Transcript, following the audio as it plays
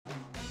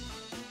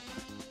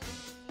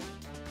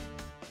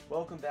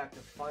Welcome back to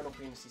Final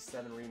Fantasy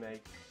VII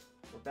Remake.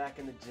 We're back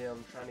in the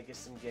gym trying to get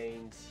some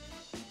gains.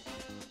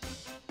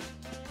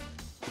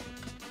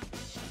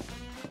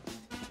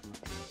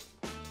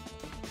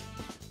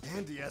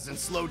 Andy hasn't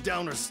slowed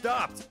down or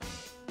stopped.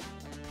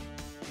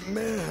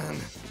 Man,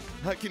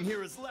 I can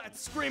hear his lats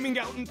screaming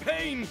out in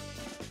pain.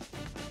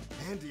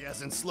 Andy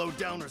hasn't slowed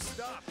down or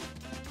stopped.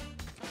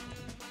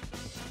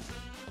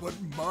 But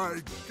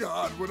my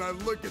God, when I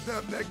look at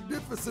that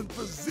magnificent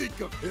physique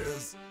of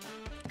his,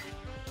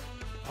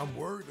 I'm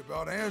worried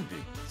about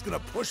Andy. He's gonna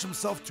push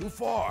himself too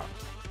far.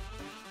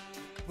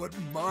 But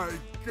my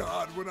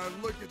God, when I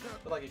look at that...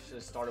 I feel like you should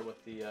have started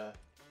with the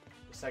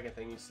second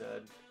thing you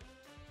said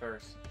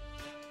first.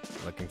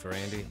 Looking for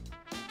Andy?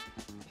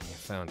 You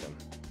found him.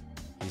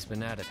 He's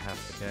been at it half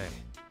the day.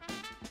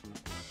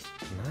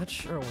 Not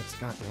sure what's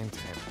gotten into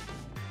him.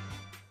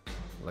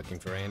 Looking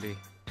for Andy?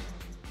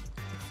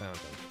 You found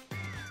him.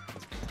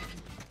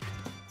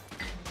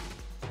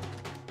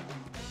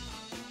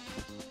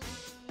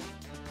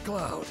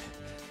 Cloud,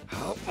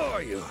 how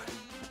are you?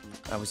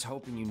 I was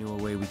hoping you knew a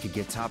way we could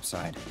get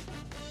topside.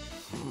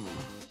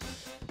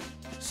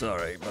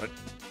 Sorry, but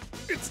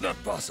it's not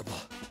possible.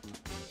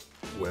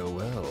 Well,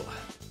 well.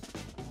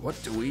 What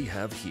do we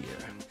have here?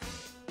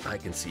 I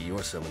can see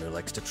you're someone who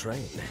likes to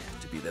train,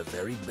 to be the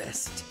very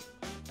best.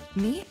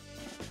 Me?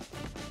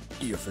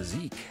 Your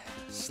physique,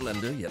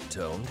 slender yet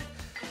toned,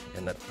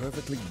 and that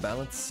perfectly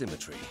balanced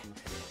symmetry.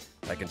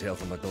 I can tell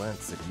from a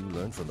glance that you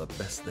learn from the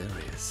best there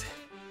is.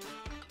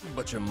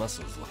 But your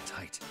muscles look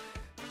tight,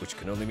 which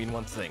can only mean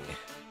one thing.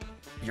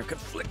 You're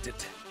conflicted.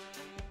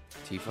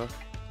 Tifa?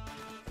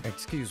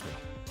 Excuse me.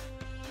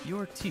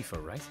 You're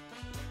Tifa, right?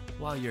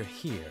 While you're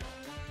here,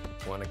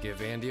 want to give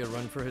Andy a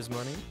run for his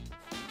money?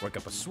 Work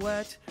up a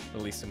sweat,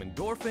 release some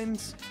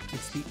endorphins?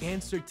 It's the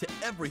answer to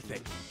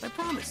everything, I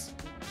promise.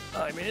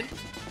 I'm in,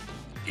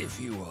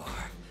 if you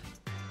are.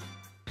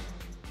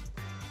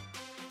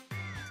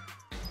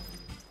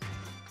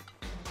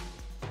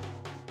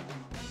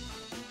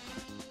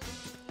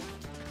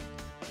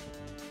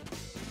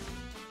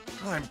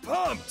 I'm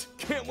pumped!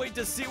 Can't wait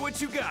to see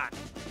what you got!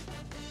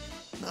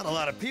 Not a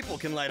lot of people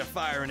can light a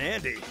fire in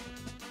Andy.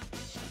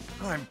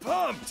 I'm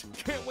pumped!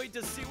 Can't wait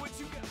to see what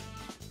you got!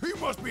 He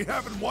must be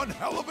having one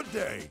hell of a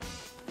day.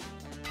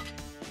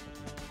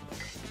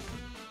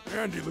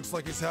 Andy looks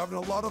like he's having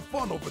a lot of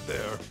fun over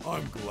there.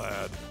 I'm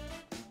glad.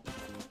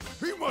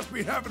 He must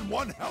be having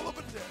one hell of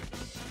a day.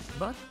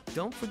 But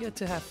don't forget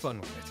to have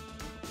fun with it.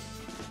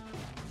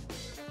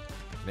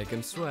 Make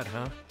him sweat,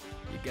 huh?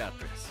 You got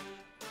this.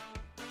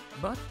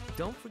 But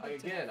don't forget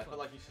Again, I feel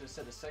like you should have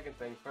said the second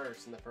thing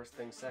first and the first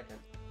thing second.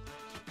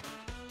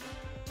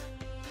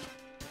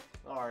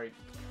 Alright,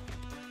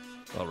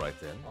 All right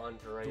then.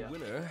 Andrea. The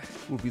winner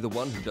will be the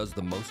one who does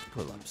the most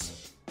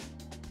pull-ups.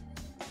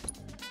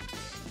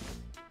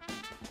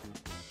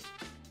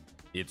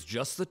 It's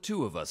just the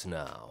two of us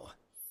now.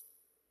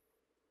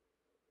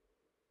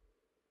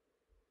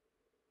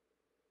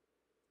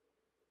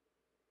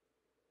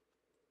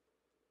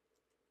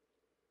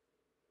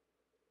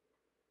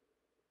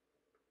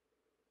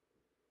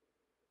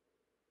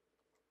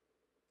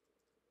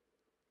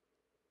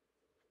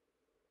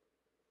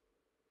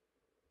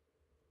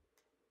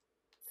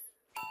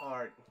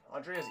 Alright,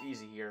 Andrea's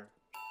easy here.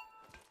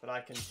 But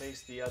I can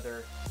face the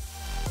other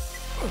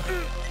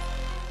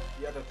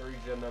three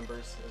gym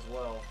members as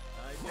well.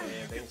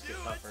 And things get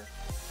tougher.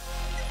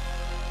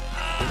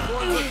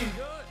 looking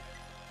good.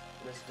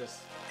 This is just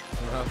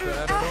Not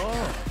bad at all.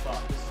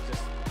 fuck, this is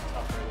just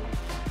tougher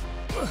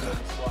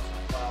than squash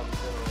the cloud in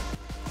general.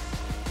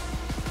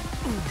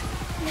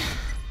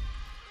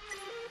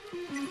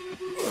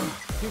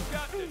 You've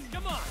got this.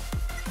 Come on.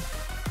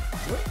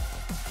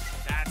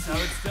 That's how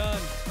it's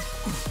done.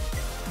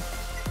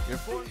 Your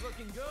form's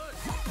looking good.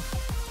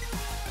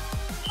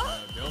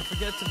 Don't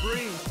forget to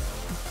breathe.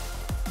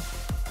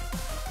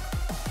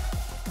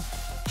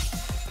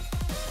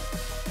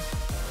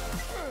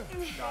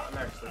 Nah, I'm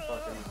actually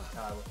fucking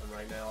tied with him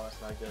right now.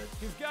 That's not good.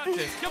 You've got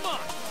this. Come on.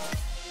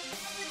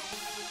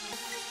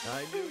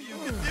 I knew you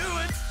could do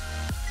it.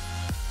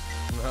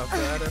 Not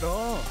bad at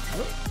all.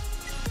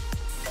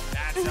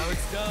 That's how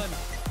it's done.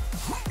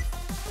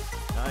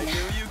 I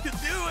knew you could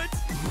do it.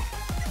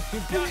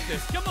 You've got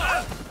this. Come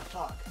on.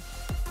 Fuck.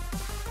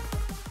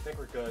 I think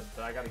we're good,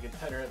 but I gotta get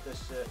better at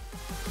this shit.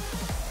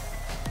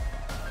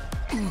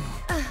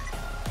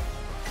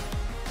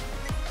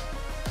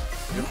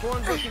 Your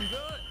form's looking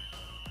good.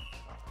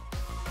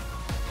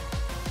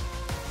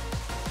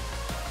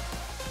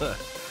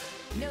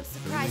 No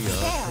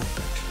surprises there.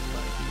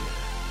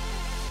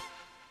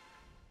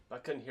 I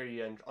couldn't hear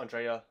you,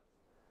 Andrea.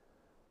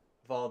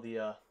 With all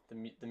the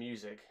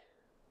music.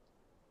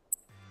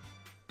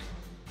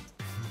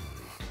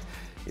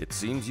 It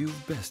seems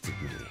you've bested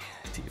me,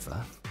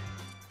 Tifa.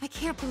 I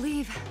can't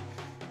believe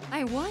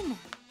I won.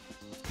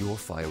 Your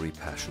fiery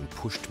passion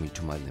pushed me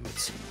to my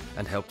limits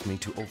and helped me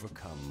to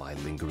overcome my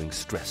lingering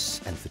stress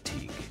and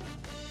fatigue.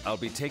 I'll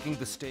be taking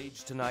the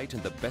stage tonight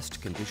in the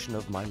best condition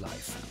of my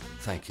life.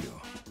 Thank you.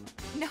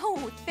 No,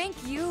 thank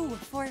you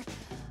for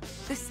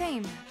the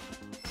same.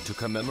 to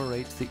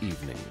commemorate the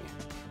evening.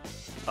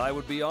 I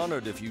would be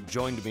honored if you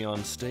joined me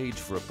on stage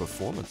for a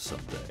performance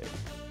someday.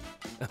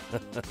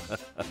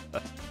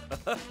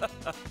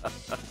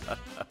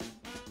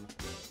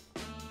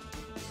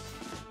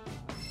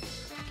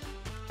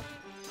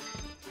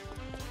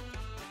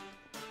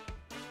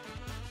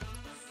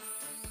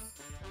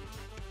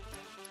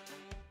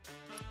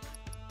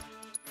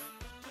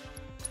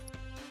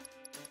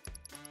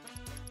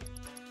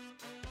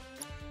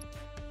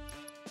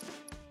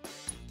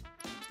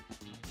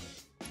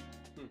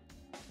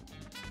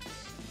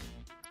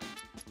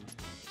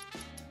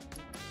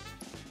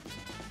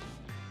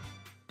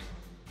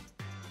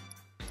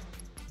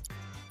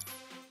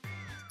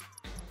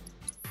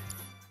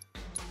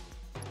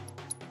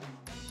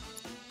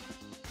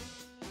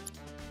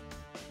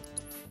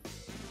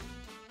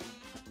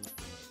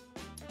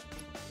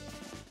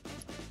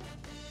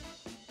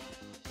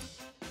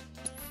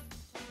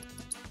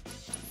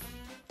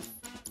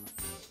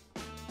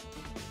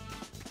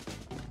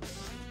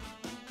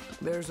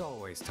 There's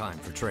always time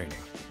for training.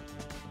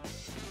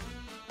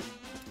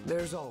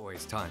 There's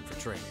always time for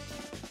training.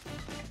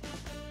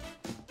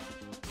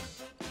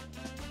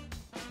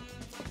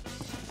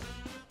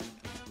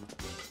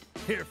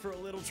 Here for a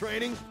little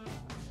training?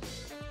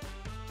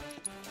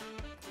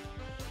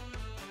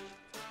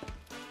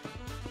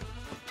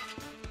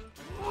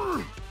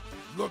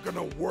 Looking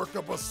to work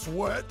up a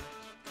sweat?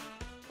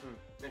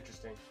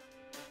 Interesting.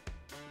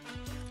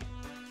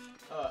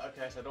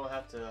 Okay, so I don't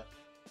have to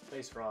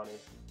face Ronnie.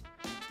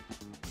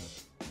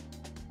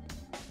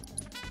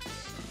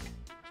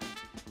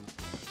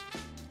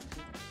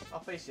 I'll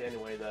face you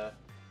anyway, though.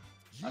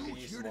 I could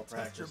use some more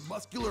practice. Your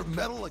muscular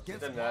metal It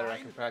against doesn't matter, I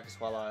mine? can practice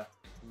while I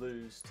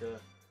lose to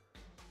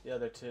the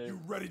other two. You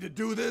ready to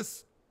do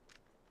this?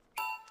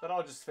 But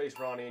I'll just face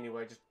Ronnie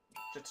anyway,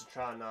 just to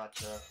try not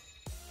to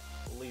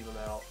leave him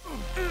out.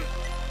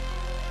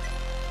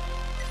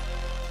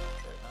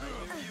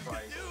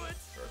 Triangle,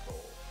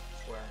 circle,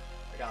 square.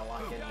 I gotta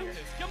lock in here.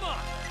 Come on!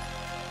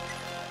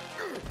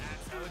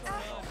 That's how it's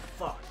done. Oh,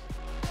 fuck.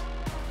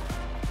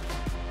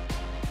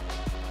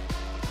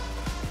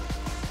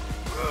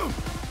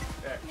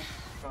 X,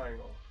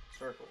 triangle,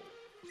 circle,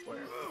 square.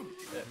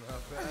 X,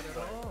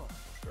 triangle,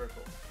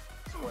 circle,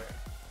 square.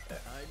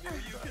 X, I knew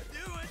you could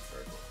do it!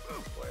 circle,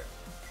 square.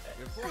 X,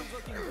 Your form's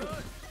looking triangle,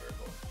 good.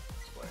 Circle,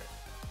 square.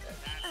 X,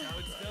 That's how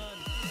it's done.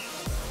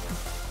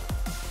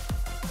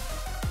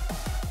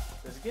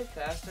 Does it get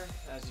faster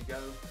as you go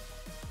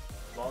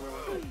longer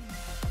with it?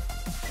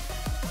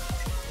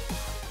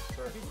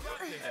 Circle,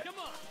 X, Come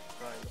on!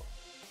 triangle,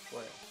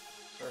 square,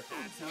 circle.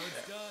 That's how it's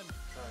X, done.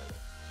 triangle,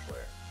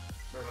 square,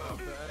 circle. Not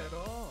bad at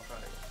all.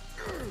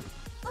 Triangle.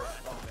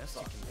 Oh, Best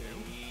you fuck. can do.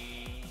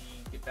 Hey,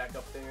 get back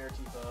up there,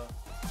 Tifa.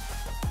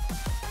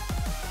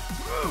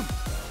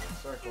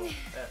 Circle,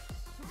 X,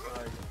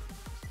 triangle,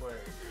 square,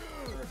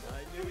 circle.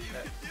 I knew you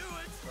X, could do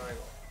it!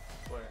 triangle,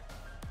 square,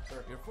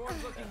 circle. Your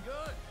form's looking X,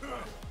 good.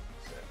 triangle,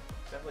 square.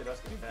 Definitely does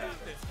get You got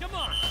faster. this. Come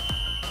on!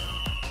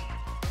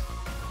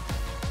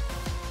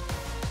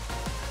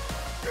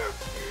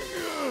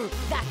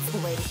 That's the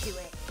way to do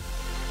it.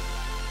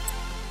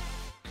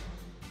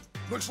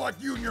 Looks like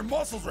you and your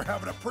muscles are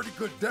having a pretty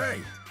good day.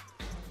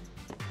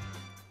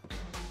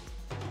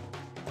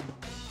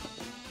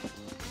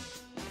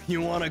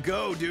 You wanna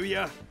go, do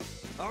ya?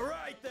 All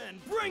right then,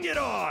 bring it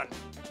on!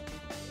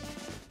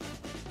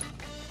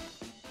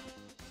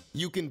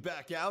 You can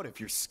back out if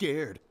you're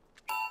scared.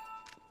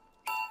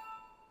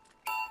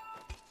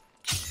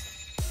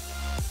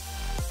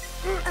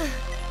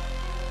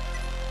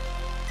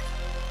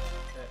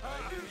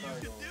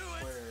 Triangle,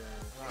 square,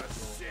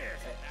 circle, shit.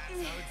 X,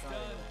 That's how it's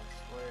done.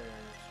 square,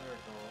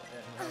 circle,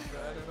 X, Not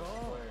bad at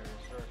all. square,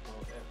 circle,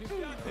 X, You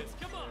got this,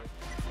 come on!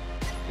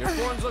 square. Your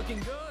form's looking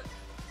good.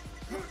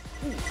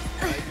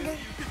 I knew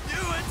you could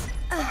do it!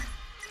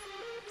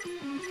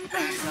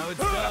 That's how it's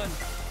done.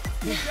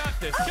 You got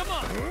this, come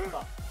on!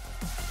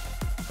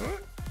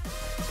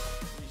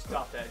 You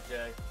stop that,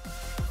 Jay.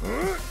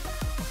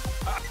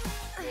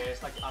 Yeah,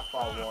 it's like I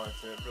fall once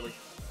and it really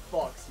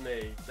fucks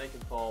me. They can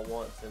fall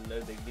once and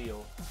no big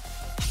deal.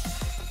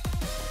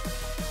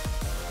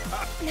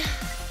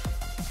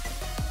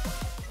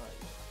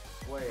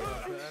 Square,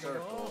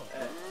 circle,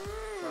 X,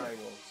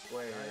 triangle,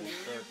 square,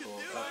 circle,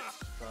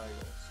 X,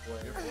 triangle,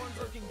 square. Your form's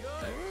looking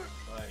good.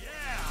 Triangle.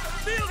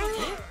 Feel the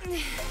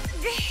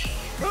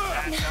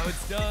That's how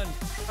it's done.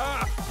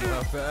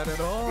 Not bad at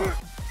all.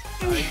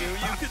 I knew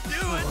you could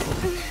do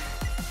it.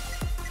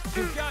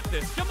 You got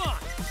this. Come on.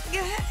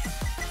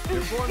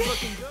 Your form's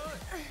looking good.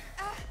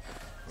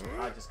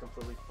 I just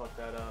completely fucked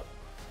that up.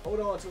 Hold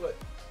on to it.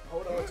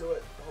 Hold on to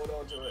it. Hold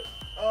on to it.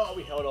 Oh,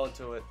 we held on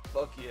to it.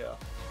 Fuck yeah.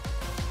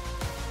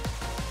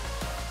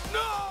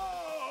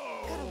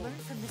 Gotta learn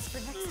from this for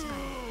next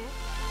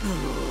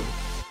time.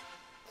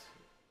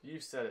 You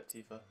said it,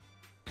 Tifa.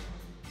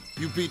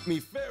 You beat me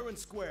fair and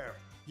square.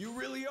 You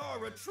really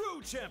are a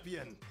true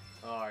champion.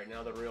 Alright,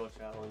 now the real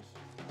challenge.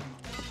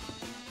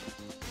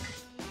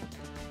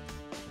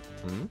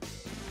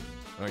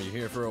 Are you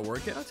here for a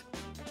workout?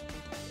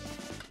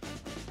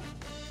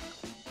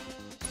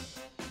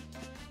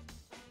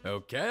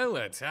 Okay,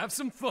 let's have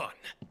some fun.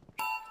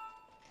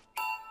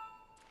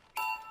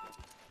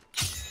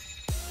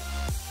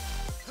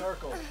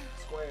 Circle,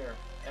 square,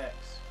 X,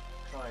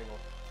 triangle,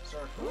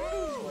 circle,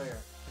 square,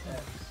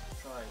 X,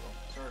 triangle,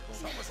 circle,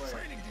 square,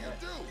 training do you X,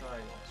 do?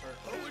 triangle,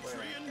 circle, Poetry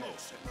square, in X,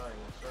 motion.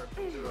 triangle,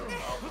 circle, square.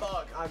 Oh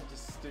fuck, I'm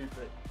just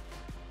stupid.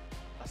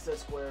 I said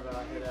square, but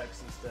I hit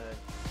X instead.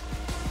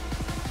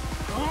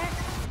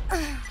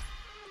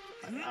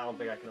 I don't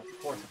think I can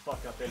afford to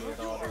fuck up any at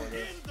all doing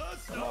this.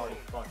 I'm already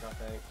fucked, I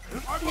think.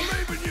 I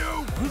believe in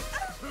you!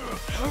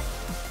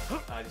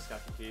 I just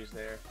got confused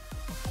there.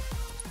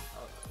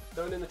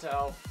 Throwing in the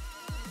towel.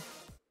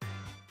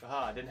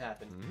 Aha, it didn't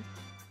happen.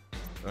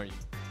 Are you?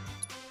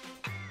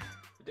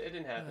 It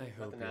didn't happen. I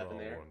hope Nothing you're all happened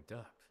there. warmed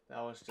up.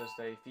 That was just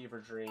a fever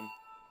dream.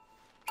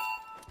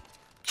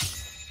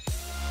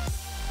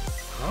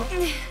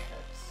 X,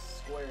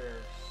 square,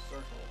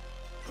 circle.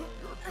 You're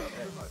better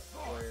than I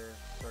thought. Square,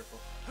 circle,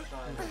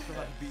 triangle.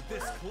 I'd be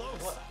this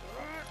close. What?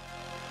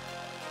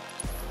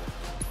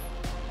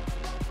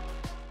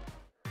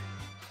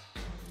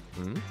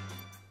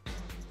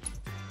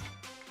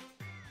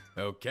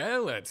 Okay,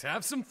 let's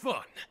have some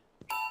fun.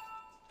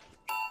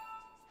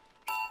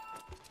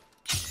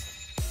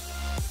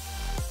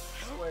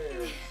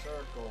 Square,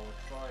 circle,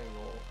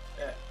 triangle,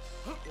 X.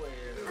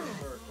 Square,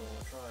 circle,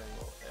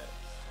 triangle, X.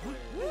 Square,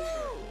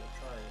 circle,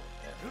 triangle,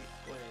 X.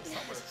 Square,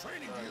 How much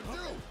training do you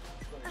do?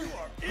 You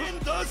are in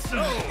the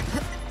zone!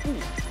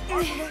 I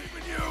believe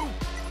in you!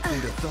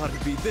 Who'd have thought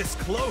it'd be this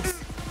close?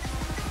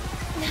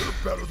 You're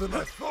better than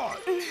I thought!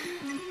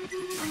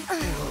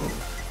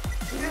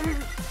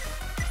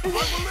 I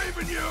believe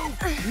in you!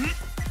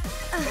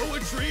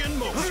 Poetry in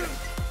motion.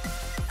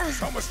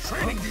 How much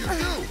training do you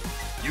do?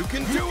 You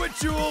can do it,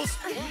 Jules.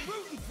 We're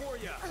rooting for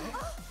you.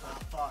 Oh,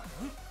 fuck.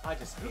 I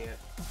just can't.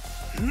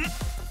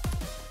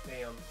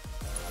 Damn.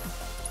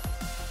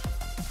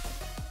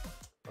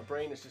 My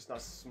brain is just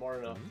not smart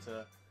enough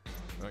to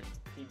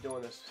keep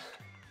doing this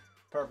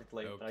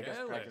perfectly. But I guess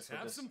Okay, practice let's will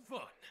have just some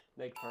fun.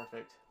 make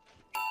perfect.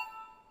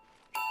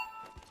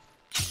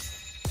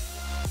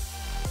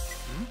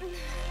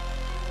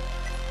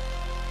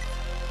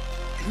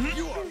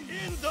 You are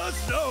in the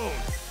zone.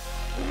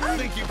 I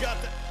think you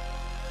got that.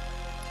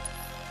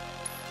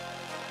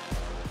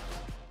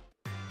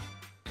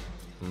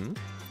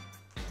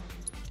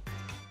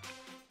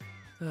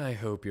 I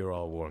hope you're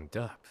all warmed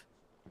up.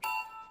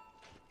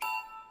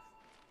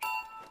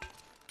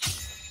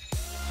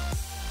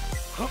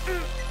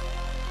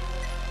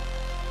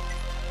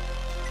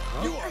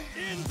 You are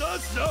in the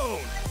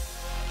zone.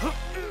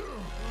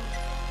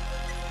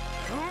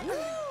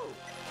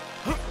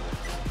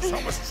 How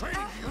much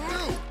training do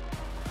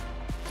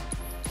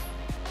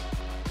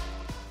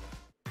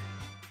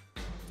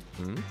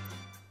you do?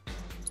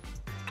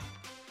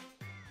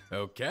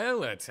 Okay,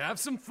 let's have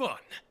some fun.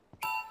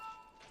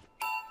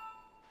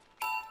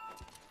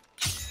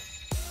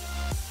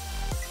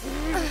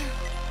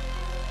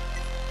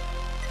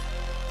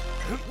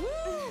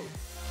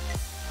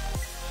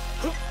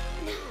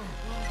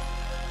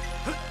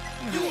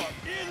 You are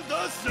in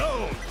the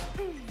zone.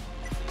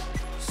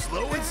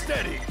 Slow and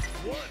steady.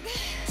 1,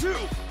 2,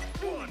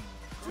 1,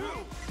 2.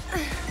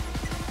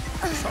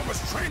 How much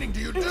training do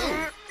you do?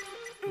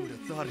 Who'd have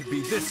thought it'd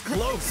be this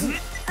close?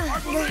 I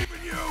believe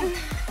in you!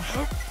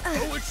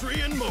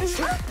 Poetry in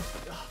motion.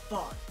 Oh,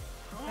 fuck.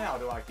 How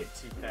do I get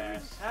too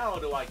fast? How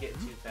do I get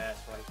too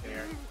fast right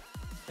there?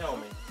 Tell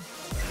me.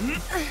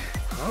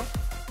 Oh,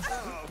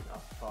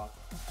 fuck.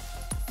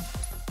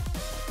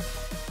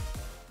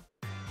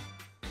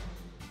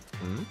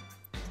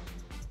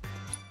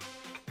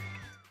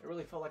 It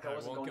really felt like I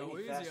wasn't won't going go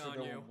any easy faster on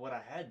than you. what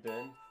I had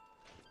been.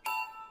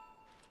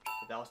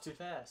 But that was too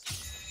fast.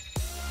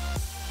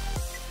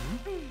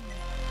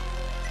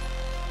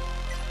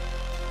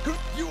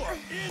 You are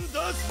in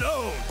the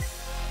zone.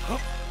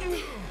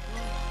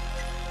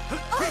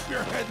 Keep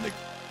your head in the...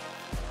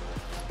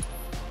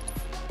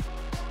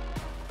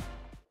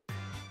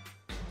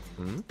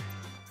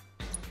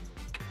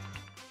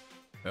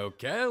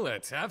 Okay,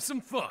 let's have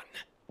some fun.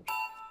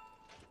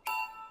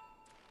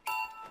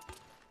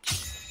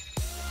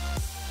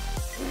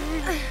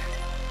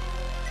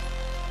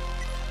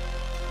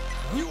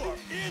 You are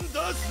in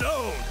the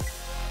zone.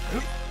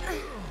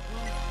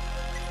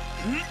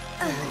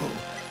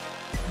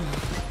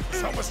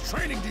 How much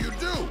training do you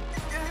do?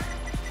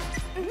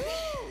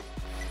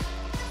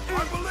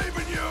 I believe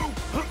in you!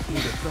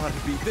 Who'd have thought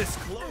it'd be this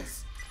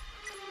close?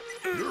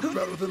 You're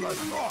better than I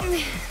thought.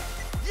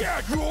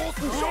 Yeah, Jules!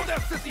 Show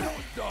that 50 how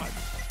it's done!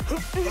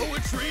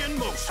 Poetry in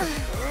motion.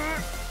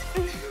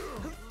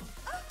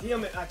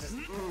 Damn it, I just...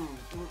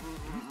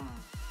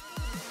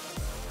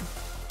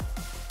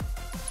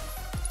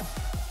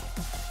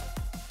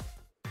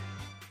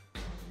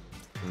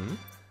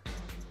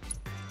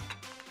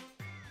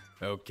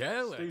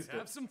 Okay, let's Stupid.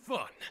 have some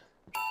fun.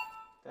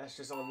 That's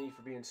just on me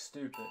for being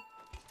stupid.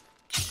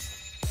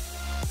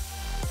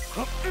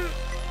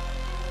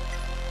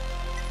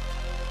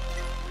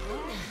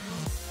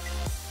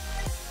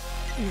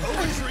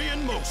 Poetry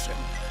in motion.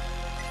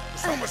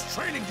 How much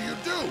training do you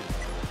do?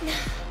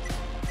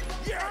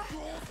 Yeah,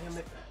 Damn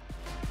it.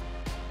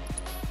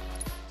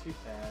 Too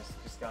fast.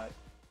 Just got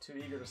too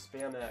eager to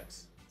spam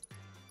X.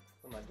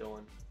 What am I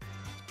doing?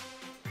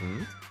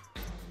 Hmm?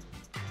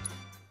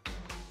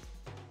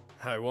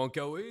 I won't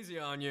go easy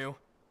on you.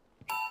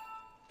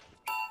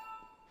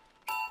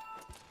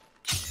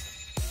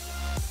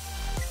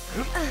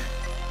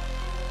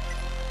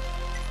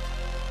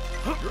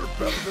 You're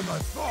better than I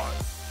thought.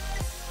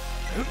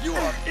 You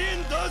are in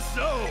the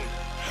zone!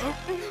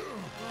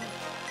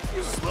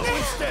 Slow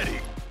and steady.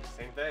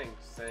 Same thing.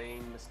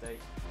 Same mistake.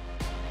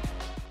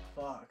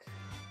 Fuck.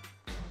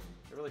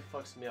 It really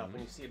fucks me up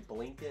when you see it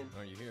blinking.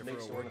 Are you here It for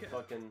makes a you want to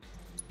workout? fucking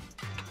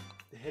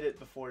hit it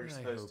before you're I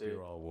supposed hope to.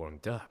 you're all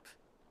warmed up.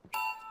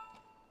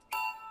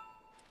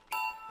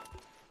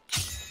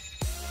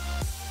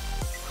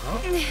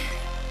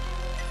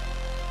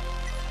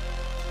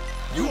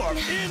 You are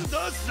in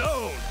the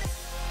zone!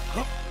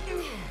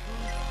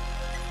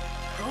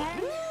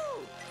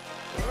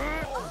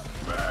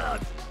 Man,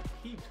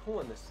 Keep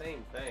doing the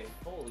same thing.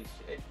 Holy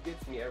shit, it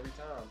gets me every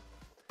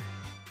time.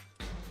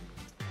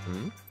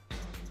 Hmm?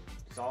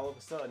 Because all of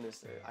a sudden,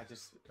 I keep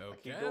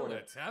Okay, doing it.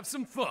 let's have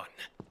some fun.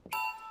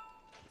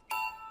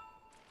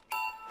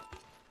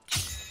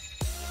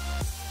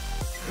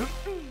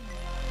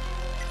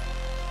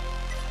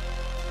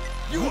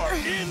 You are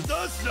in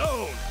the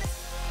zone!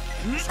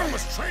 how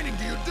much training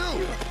do you do?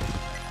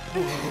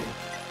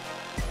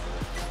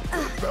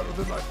 You're better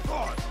than I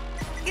thought.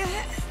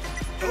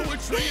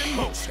 Poetry in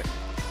motion.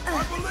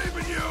 I believe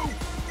in you.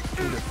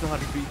 Who'd have thought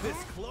it'd be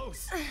this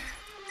close?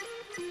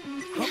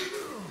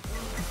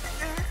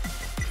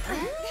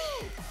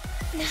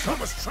 How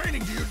much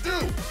training do you do?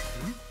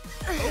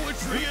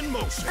 Poetry in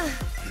motion.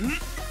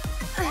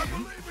 I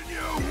believe in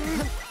you.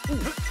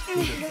 Who'd have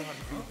thought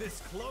it'd be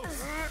this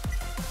close?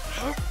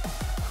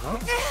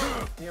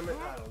 Damn it,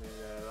 I don't even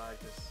know. I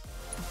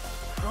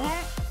just.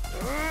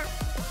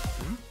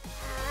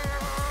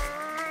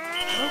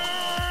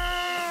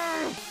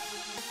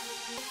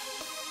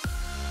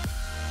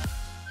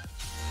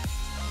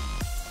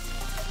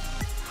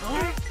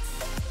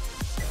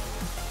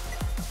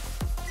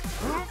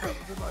 Better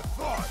than I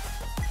thought.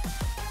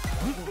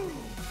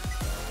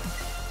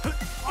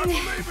 I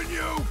believe in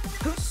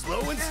you.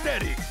 Slow and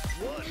steady.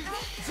 1,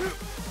 2.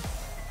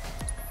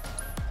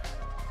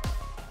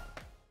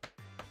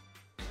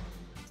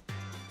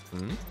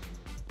 Hmm?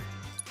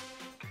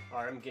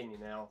 Alright, I'm getting you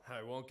now.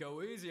 I won't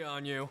go easy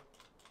on you.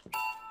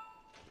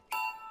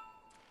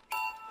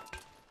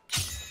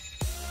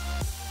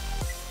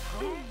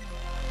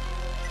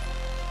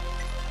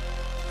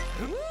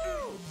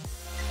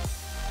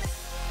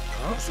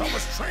 How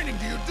much training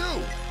do you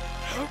do?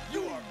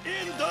 You are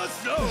in the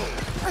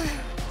zone!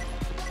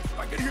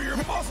 I can hear your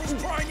muscles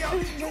crying out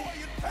in joy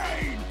and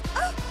pain.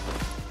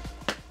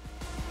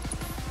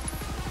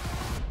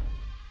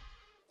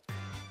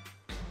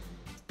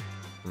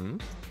 Hmm?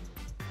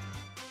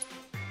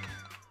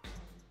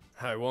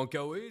 I won't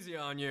go easy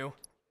on you.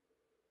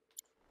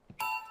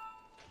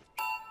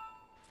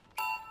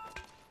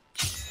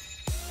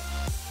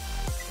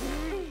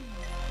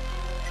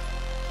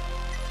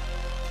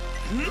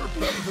 You're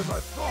better than I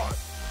thought.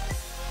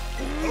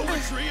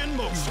 Poetry in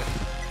motion.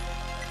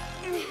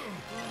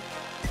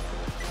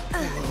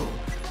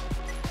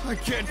 I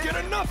can't get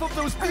enough of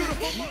those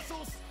beautiful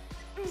muscles.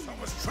 How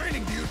much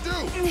training do you do?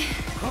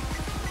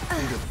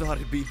 Who'd have thought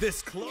it'd be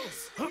this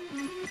close?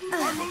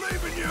 I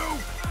believe in you.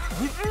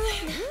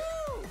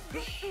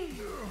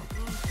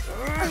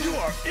 You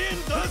are in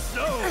the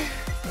zone.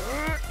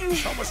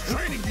 How much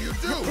training do you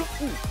do?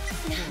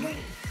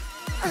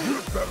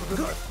 You're better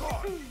than I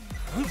thought.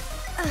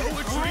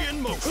 Poetry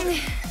in motion.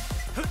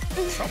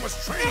 How much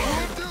training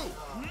do you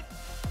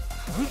do?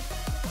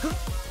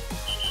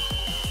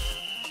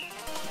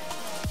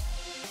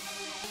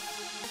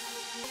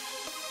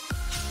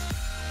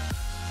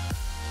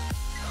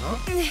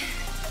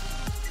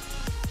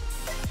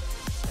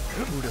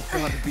 Who'd have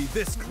thought it'd be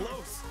this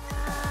close?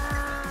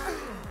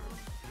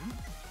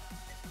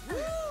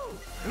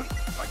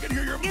 I can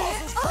hear your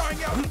muscles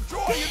crying out in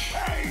joy and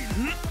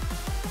pain.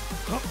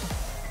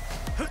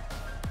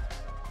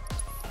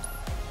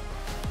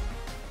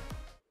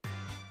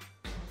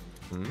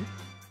 Hmm?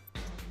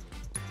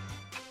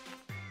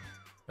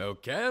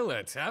 Okay,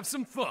 let's have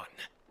some fun.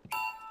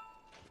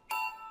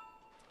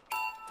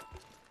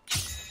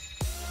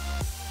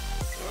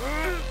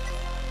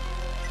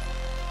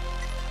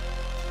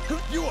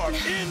 You are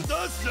in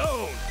the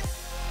zone!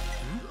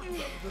 You're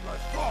better than I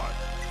thought.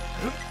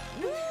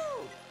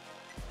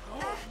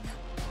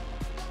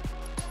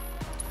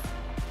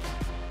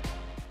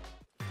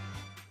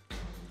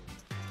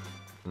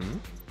 Hmm?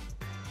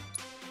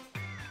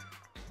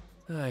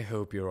 I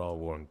hope you're all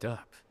warmed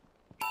up.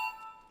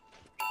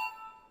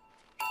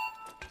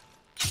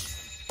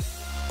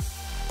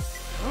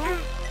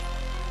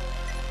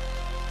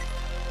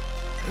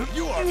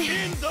 You are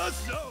in the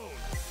zone!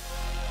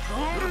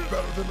 You're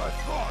better than I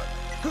thought.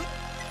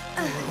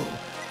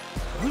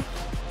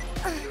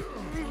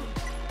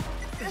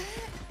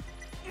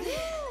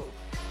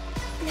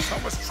 How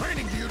much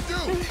training do you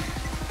do?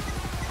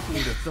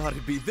 Who'd have thought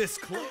it'd be this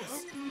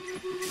close?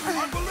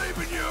 I believe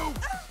in you!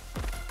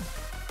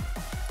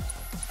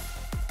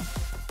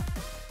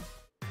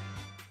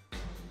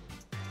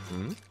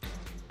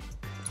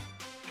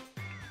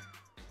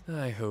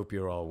 I hope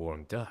you're all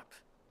warmed up.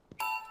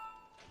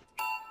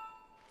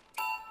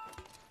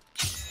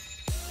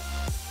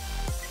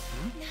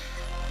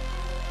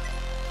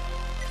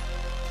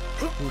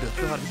 Who'd have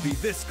thought it'd be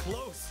this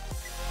close?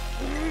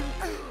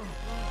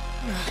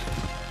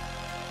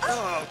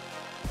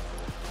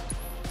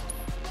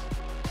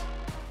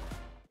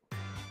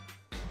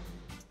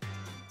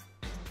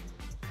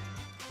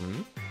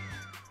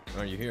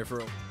 Are you here for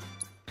a...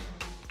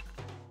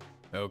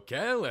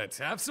 Okay, let's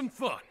have some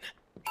fun.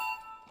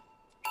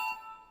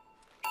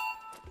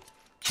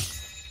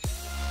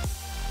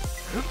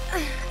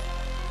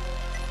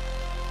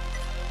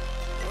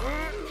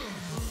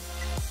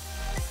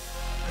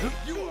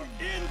 You are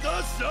in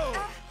the zone!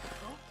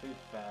 Too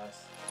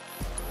fast.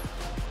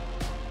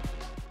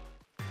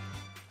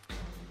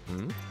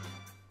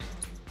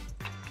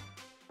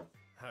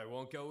 I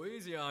won't go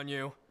easy on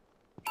you.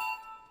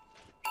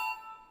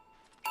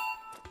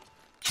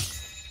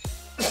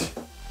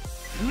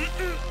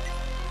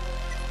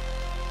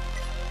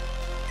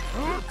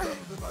 You're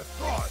better than I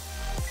thought!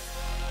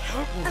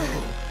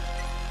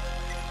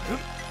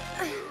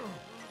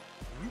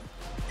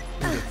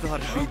 Who'd have thought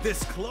it'd be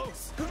this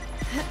close?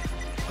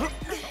 How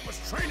much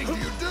training do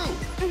you do?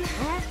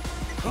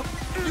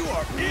 You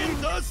are in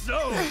the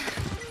zone!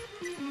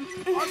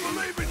 I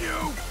believe in you!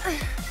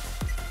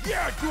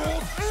 Yeah,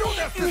 Jules! Show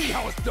that fist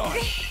how it's done!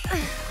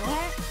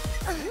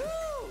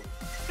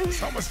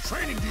 How much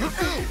training do you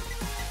do?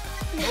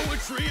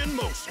 Poetry in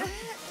motion!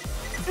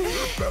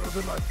 You're better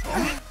than I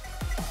thought!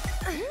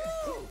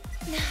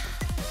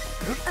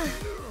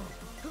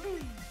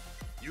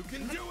 You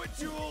can do it,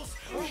 Jules!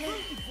 We're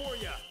rooting for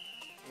you!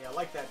 Yeah, I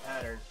like that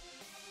pattern.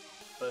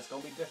 But it's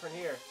gonna be different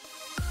here.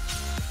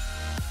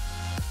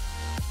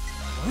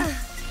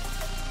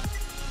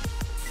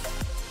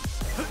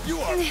 You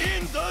are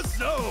in the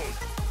zone!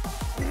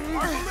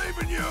 I believe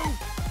in you!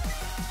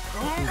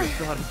 Who'd have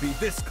thought it'd be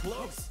this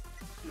close?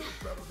 You're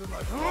better than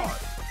I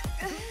thought!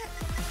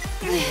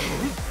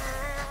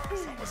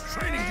 How much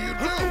training do you do?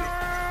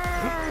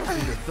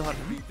 Who'd have thought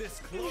it'd be this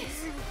close?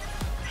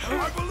 I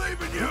believe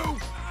in you!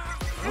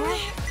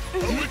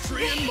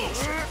 Poetry in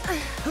motion!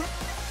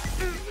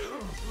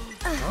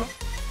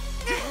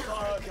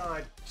 Oh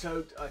god,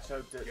 I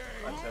choked it.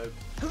 I choked.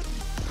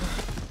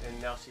 And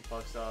now she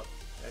fucks up.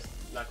 It's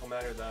not gonna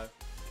matter though.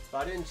 If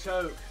I didn't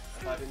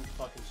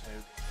fucking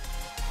choke.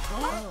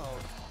 Oh,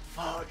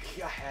 fuck.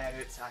 I had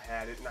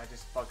it, and I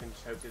just fucking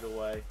choked it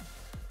away.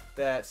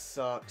 That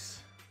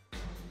sucks.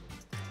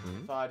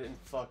 If I didn't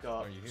fuck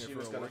up, she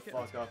was gonna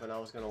fuck up and I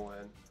was gonna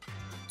win.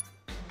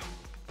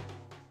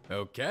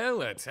 Okay,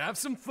 let's have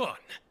some fun.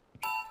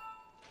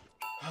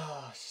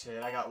 Oh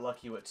shit, I got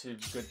lucky with 2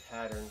 good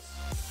patterns.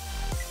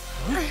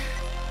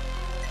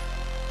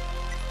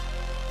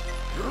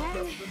 You're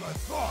better than I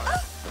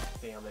thought!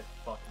 Damn it,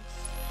 fucking.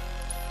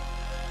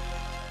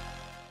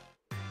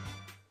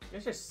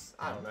 It's just,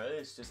 I don't know,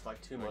 it's just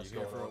like too much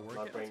going on for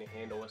my brain to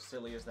handle, as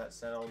silly as that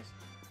sounds.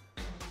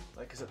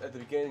 Like, cause at the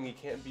beginning you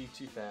can't be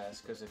too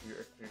fast, cause if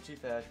you're too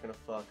fast, you're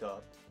gonna fuck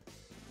up.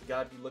 You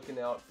gotta be looking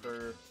out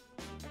for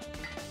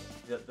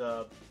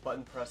the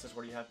button presses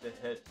where you have to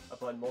hit a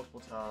button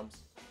multiple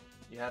times.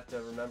 You have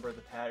to remember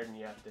the pattern,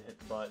 you have to hit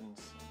the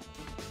buttons.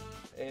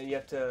 And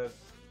you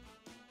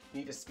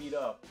need to speed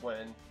up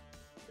when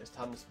it's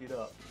time to speed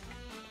up.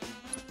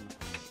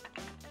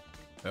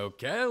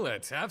 Okay,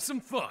 let's have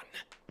some fun.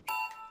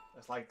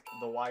 It's like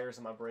the wires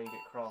in my brain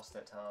get crossed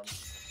at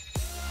times.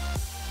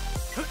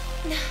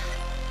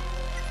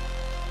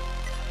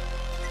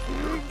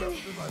 You're better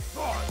than I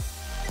thought!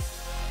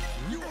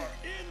 You are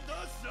in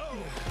the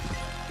zone!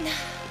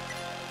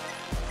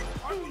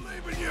 I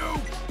believe in you!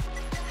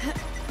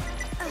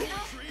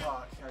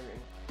 Fuck,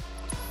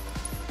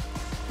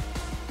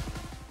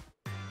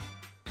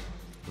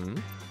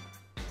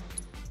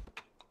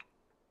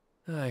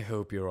 I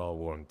hope you're all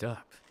warmed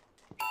up.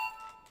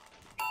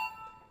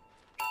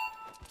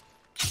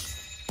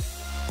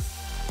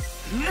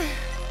 You're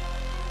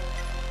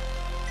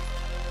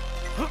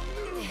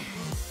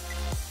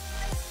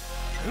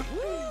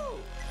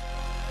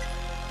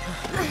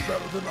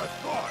better than I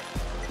thought!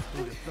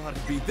 Who'd have thought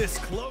it'd be this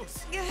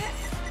close?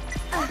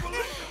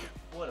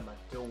 What am I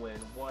doing?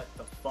 What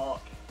the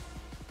fuck?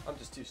 I'm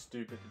just too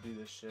stupid to do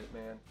this shit,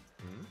 man.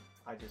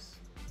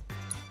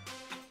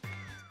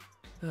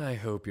 I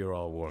hope you're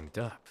all warmed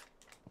up.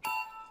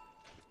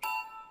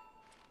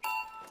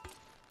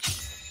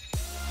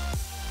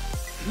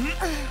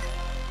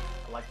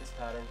 I like this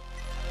pattern.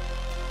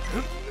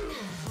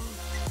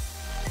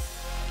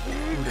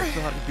 Who'd have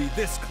thought it'd be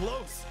this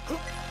close?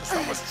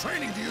 How much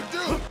training do you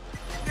do?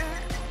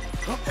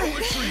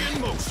 Poetry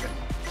in motion!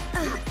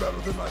 You're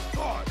better than I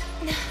thought!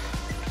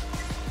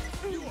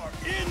 You are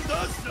in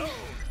the zone!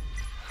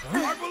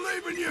 I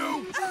believe in you!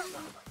 Oh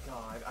my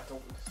god, I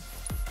don't...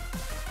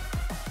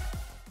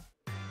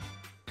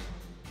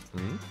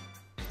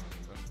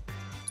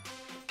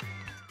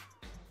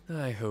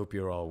 I hope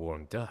you're all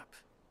warmed up.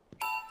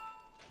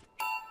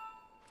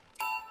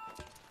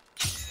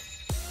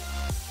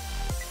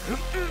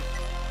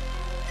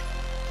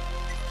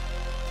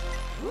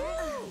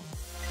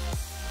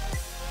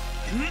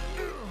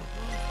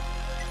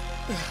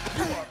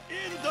 You are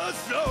in the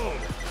zone!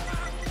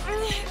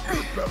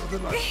 You're better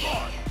than I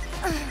thought!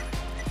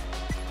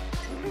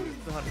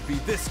 Thought it'd be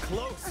this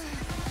close.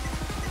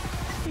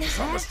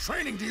 How much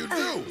training do you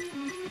do?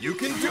 You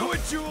can do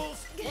it,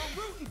 Jules! We're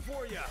rooting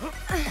for you!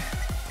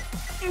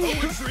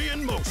 Poetry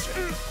in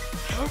motion!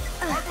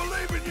 I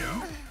believe in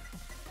you!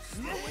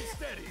 Slow and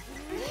steady!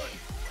 1,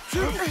 2,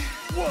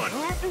 1,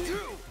 2!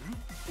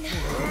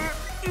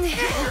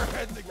 Get your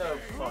head in the No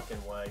game!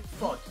 fucking way.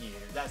 Fuck you.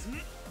 That's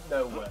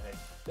no way.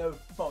 No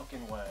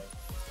fucking way.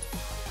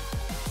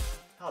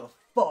 How the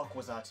fuck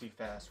was I too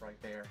fast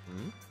right there?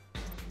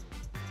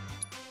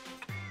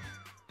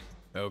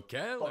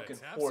 Okay, Fucking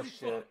let's have some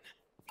fun. horseshit.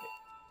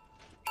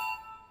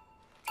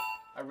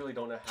 I really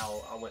don't know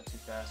how I went too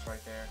fast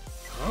right there.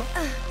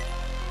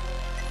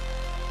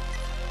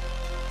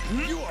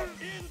 You are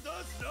in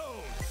the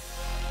zone!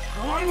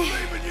 I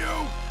believe in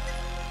you!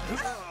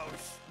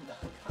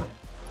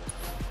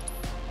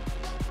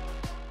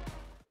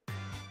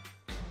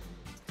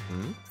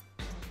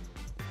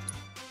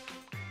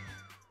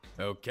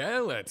 Okay,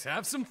 let's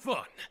have some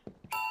fun.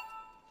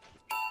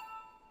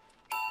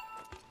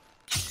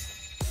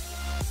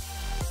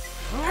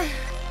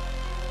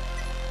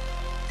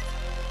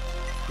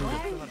 Who'd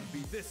have thought it'd be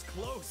this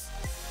close?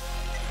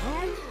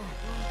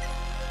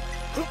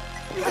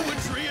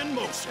 Poetry in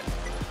motion!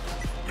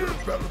 You're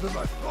better than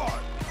I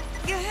thought!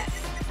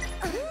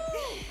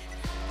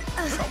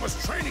 How much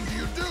training do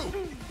you do?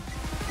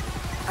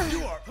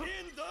 You are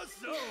in the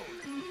zone!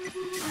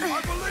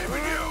 I believe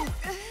in you!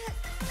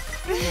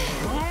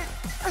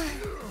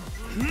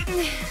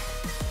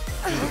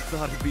 Who'd have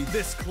thought it'd be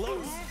this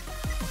close?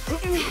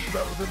 You're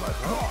better than I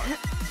thought!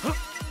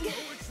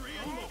 Poetry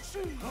in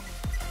motion!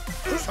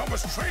 How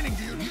much training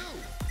do you do?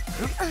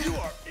 You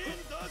are in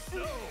the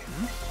zone!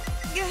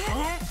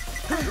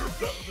 You're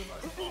better than I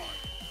thought!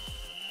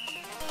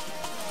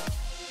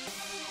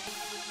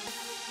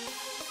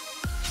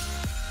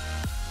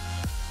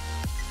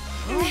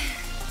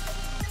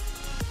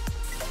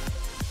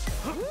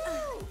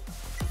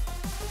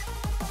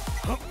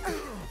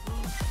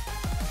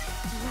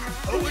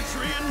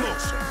 Poetry in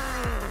motion!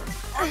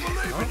 I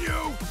believe in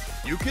you!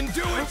 You can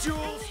do it,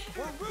 Jules!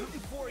 We're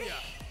rooting for you!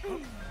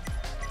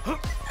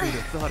 Who'd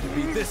have thought it'd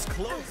be this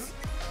close?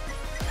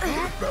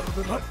 You're better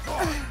than I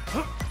thought!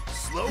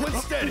 Slow and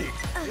steady!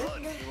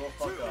 1, You will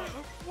fuck up.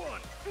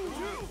 1, 2!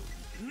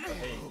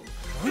 Hey,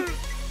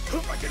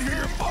 I can hear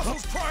your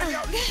muscles crying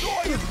out in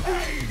joy and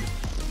pain!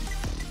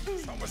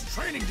 How much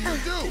training do you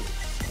do?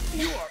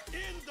 You are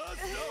in the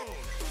zone!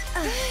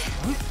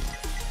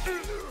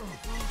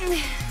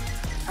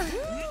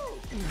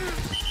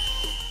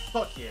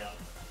 fuck yeah.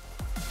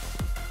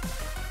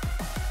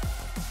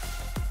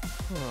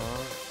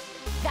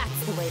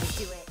 That's the way to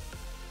do it.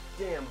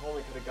 Damn,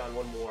 only could have gone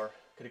one more.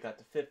 Could have got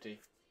to 50.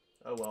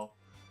 Oh well.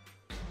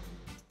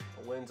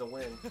 A win's a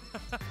win.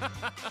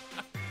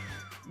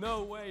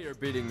 No way you're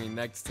beating me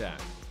next time.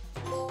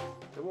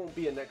 There won't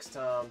be a next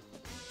time.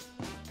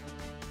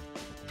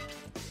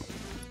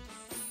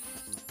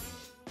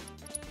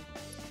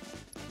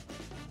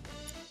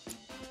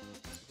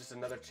 Just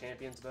another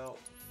champion's belt.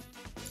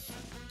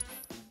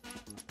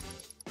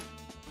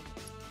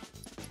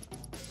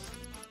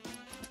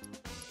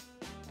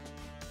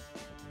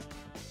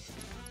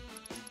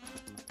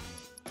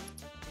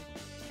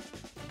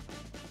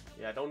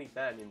 Yeah, I don't eat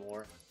that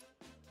anymore,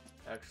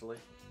 actually.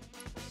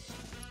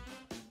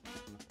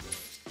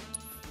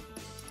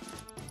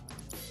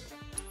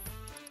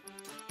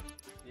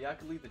 Yeah, I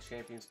could leave the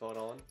champion spot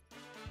on.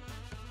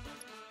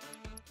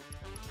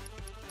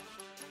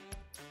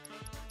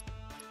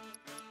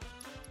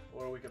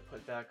 Or we could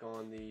put back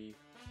on the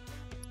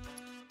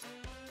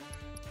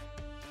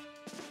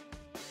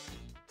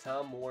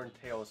time-worn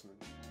talisman.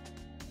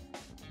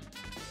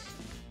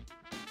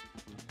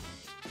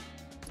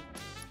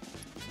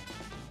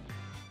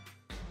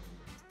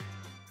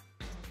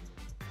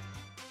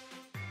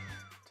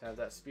 To have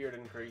that spirit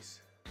increase.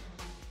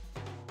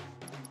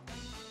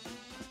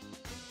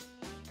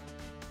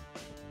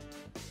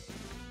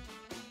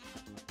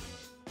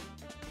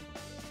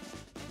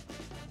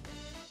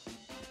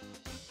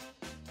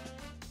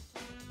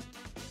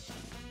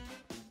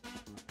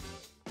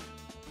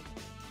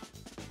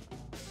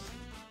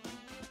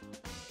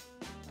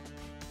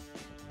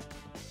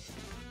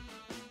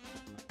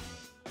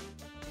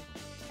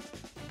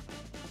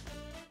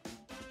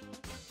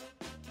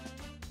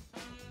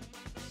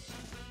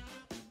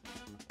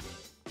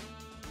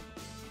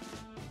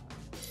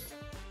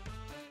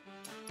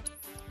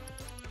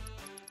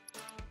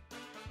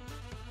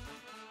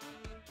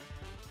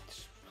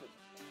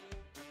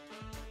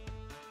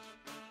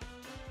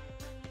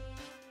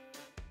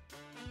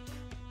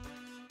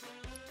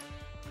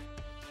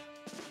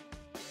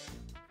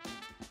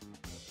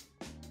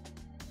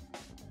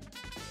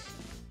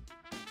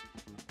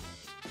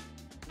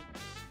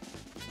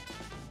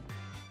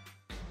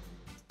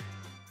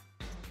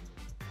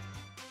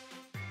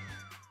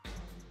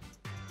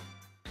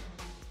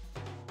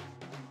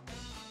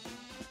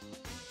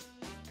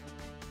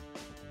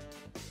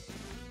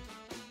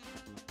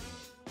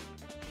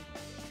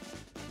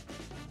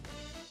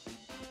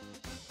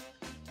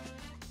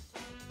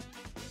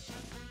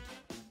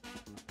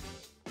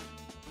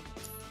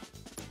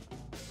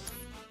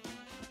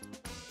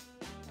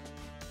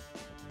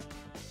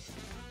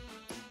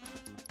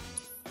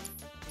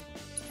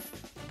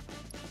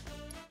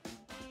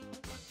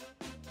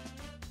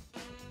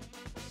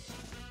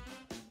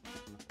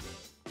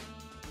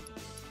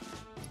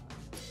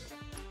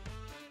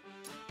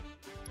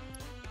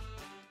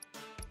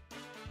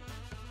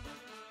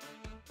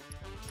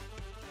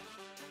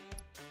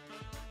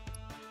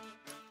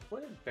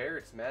 when did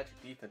Barrett's magic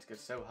defense get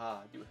so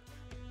high?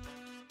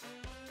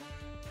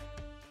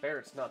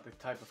 Barrett's not the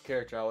type of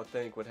character I would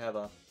think would have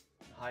a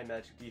high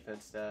magic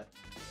defense stat.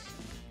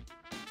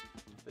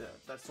 Yeah,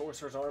 that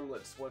Sorcerer's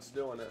Armlet's what's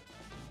doing it.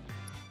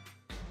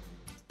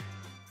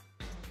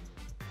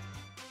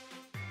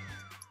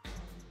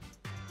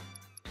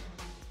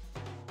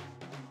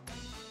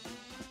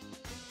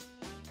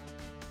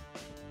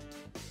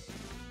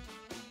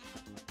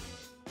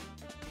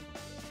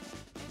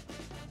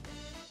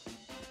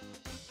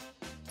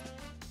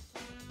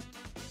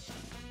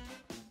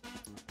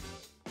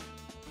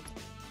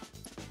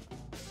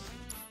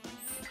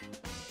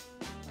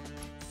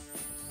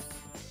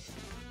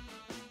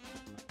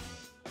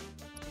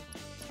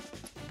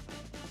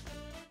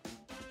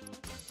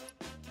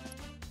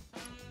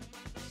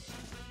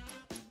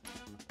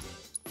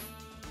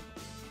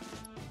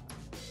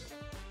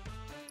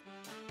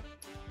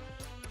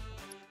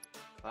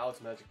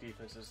 Cloud's magic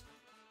defense is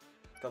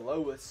the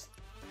lowest.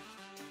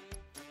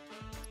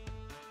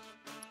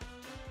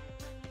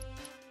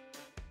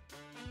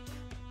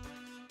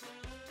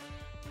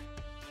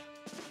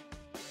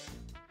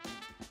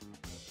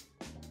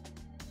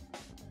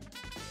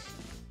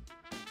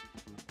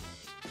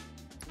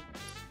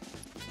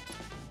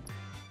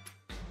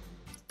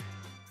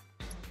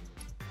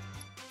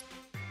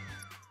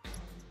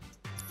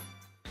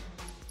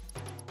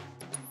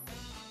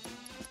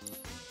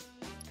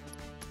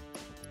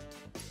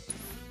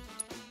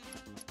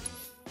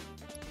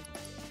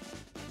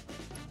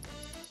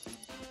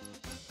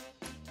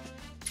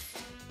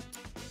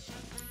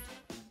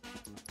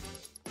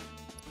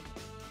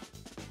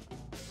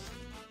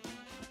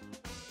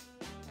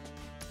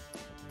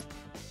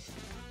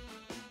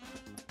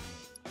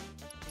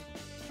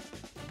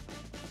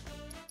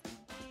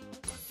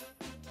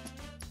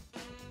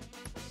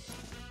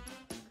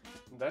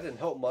 That didn't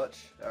help much,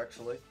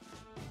 actually.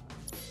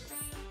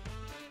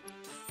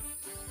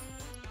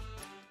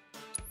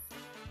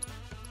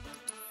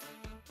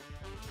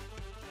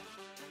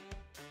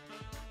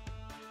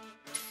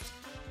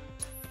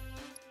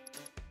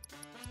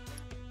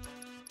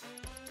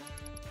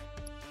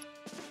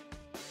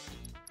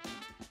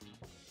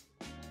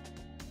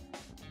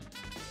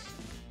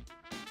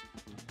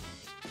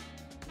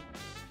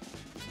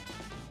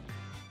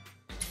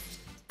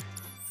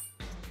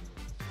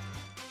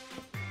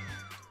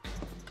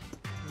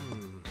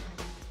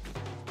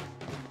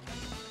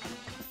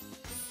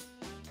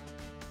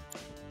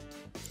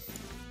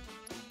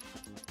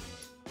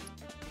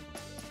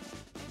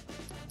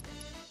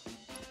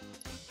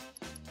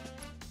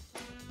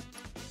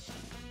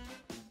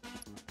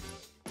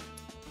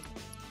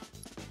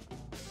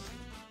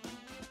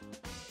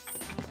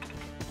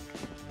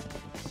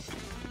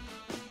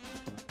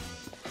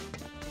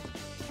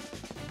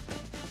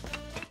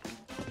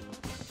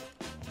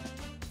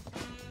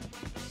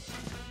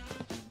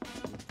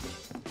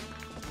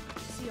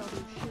 See all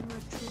those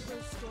Shimmer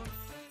Troopers storm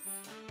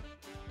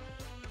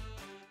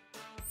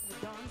the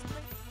Dawn's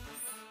place?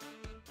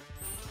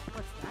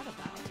 What's that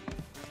about?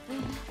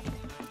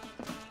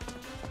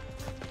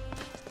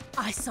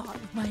 I saw it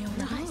with my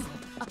own eyes.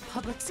 A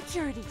public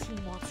security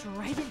team walks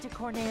right into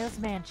Corneo's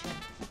mansion.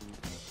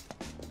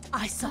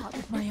 I saw it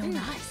with my own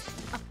eyes.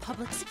 A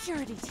public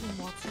security team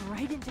walks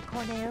right into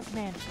Corneo's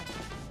mansion.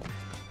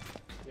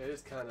 Yeah, it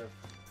is kind of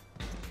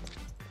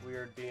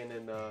weird being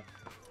in the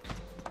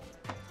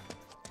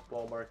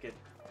Wall Market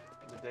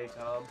in the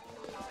daytime.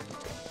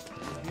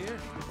 Here,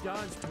 the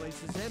Don's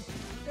place is empty.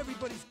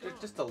 Everybody's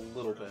Just a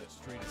little bit.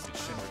 street is the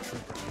Shimmer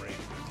Troopers raid.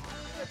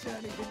 That's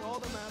anything. All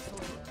the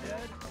assholes are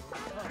dead.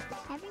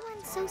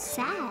 Everyone's so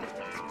sad.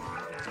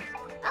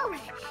 Oh,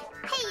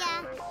 hey,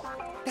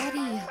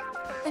 Betty,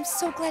 I'm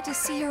so glad to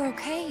see you're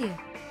okay.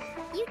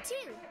 you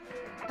too.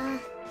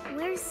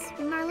 Where's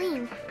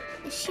Marlene?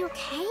 Is she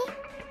okay?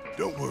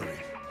 Don't worry.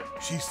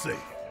 She's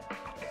safe.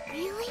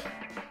 Really?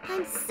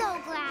 I'm so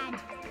glad.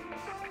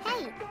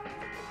 Hey,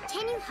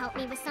 can you help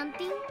me with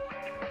something?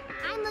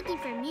 I'm looking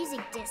for music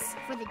discs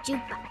for the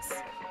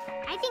jukebox.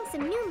 I think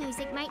some new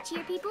music might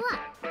cheer people up,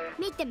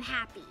 make them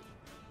happy.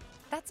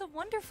 That's a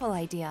wonderful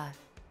idea.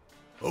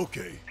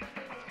 Okay.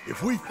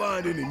 If we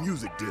find any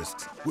music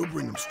discs, we'll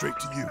bring them straight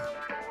to you.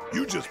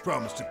 You just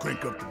promise to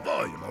crank up the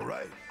volume, all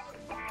right?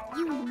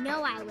 You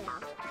know I will.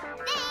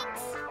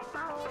 Thanks!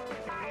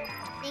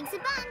 Thanks a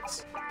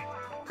bunch.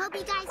 Hope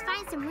you guys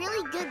find some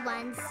really good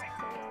ones.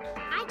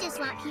 I just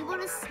want people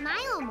to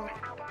smile more.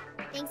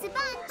 Thanks a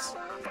bunch.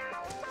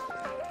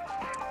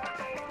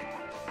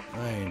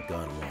 I ain't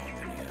got long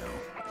anyhow.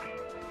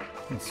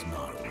 It's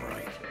not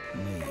right,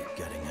 me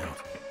getting out.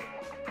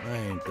 I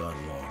ain't got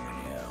long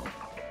anyhow.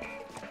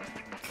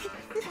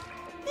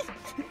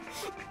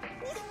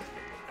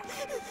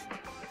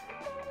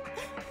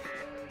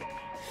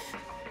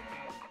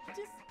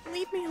 Just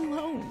leave me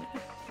alone.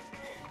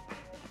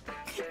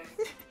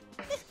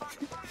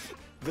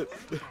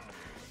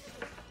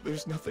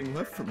 There's nothing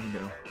left for me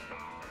now.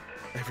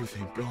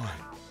 Everything gone.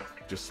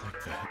 Just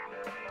like that.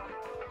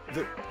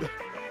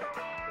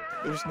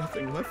 There's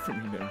nothing left for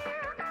me now.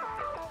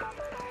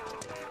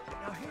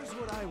 Now here's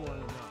what I want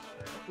to know.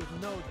 With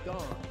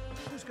gone,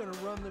 who's gonna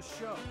run the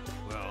show?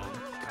 Well,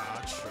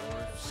 Koch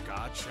or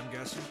Scotch, I'm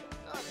guessing.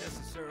 Not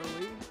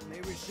necessarily.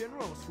 Maybe Shinra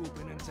will swoop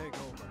in and take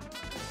over.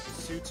 The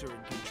suits are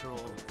in control,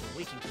 and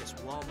we can kiss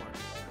Walmart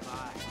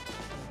goodbye.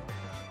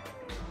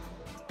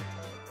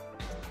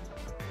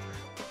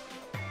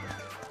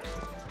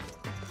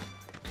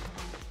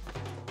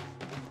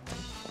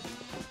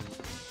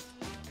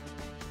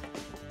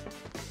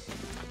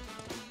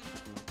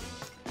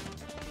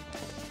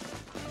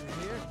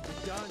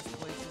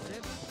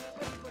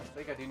 I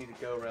think I do need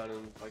to go around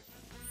and like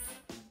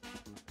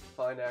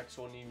find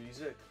actual new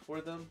music for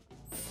them.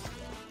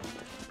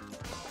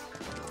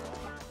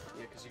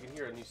 Yeah, because you can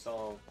hear a new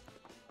song.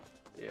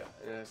 Yeah,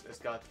 and it's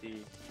got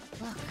the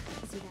Look,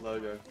 see that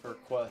logo for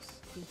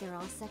Quest. Think they're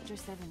all Sector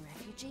 7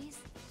 refugees?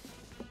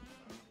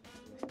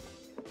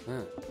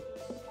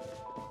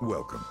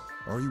 Welcome.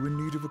 Are you in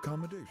need of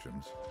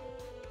accommodations?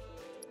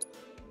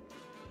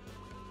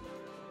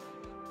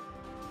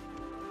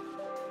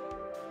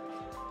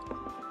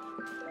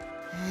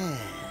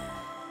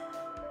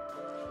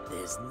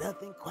 There's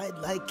nothing quite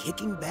like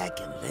kicking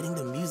back and letting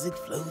the music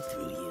flow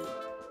through you.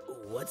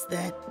 What's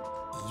that?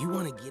 You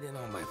want to get in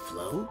on my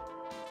flow?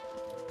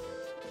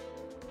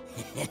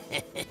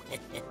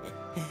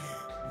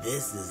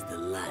 This is the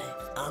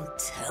life, I'm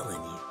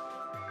telling you.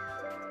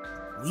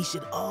 We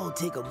should all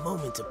take a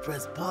moment to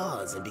press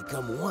pause and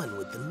become one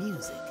with the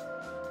music.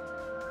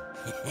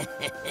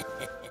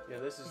 Yeah,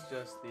 this is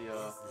just the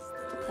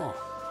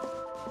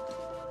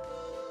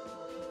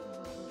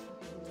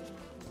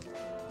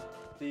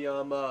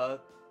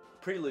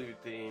prelude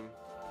theme,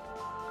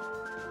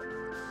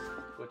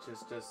 which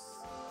is just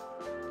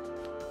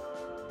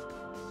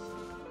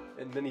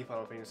in many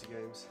Final Fantasy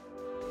games.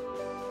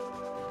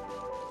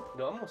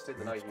 No, I'm gonna stay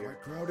the night here.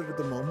 Quite crowded at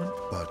the moment,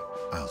 but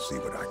I'll see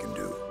what I can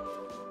do.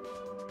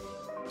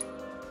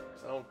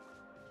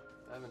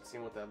 I haven't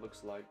seen what that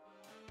looks like.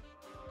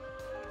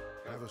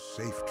 Have a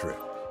safe trip.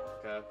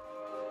 Okay.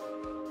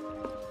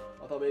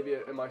 I thought maybe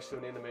it might show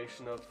an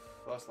animation of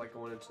us like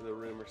going into the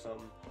room or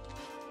something,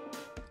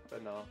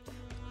 but no.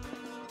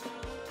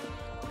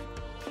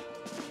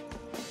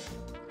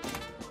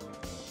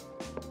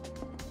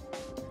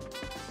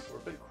 We're a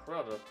bit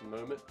crowded at the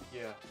moment.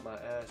 Yeah, my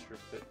ass are a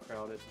bit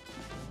crowded.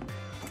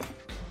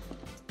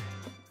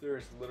 There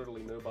is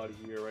literally nobody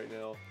here right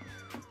now.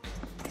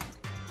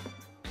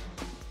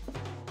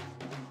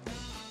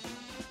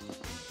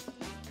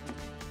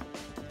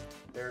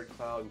 Eric,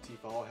 Cloud, and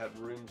Tifa all had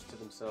rooms to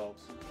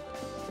themselves.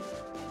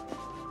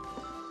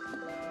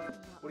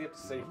 What do you have to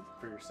say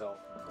for yourself?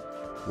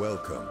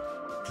 Welcome.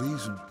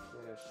 Please.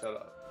 Yeah, shut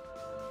up.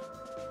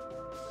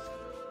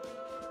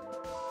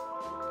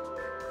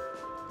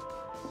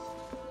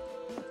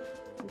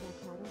 See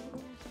that crowd over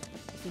there?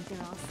 I think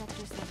they're all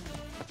Sector 7.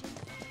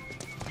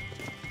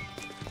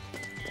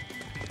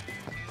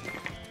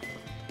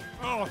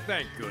 Oh,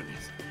 thank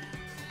goodness.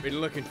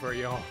 Been looking for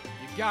y'all.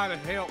 You gotta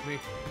help me.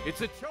 It's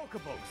the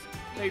Chocobos.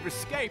 They've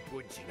escaped,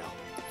 wouldn't you know?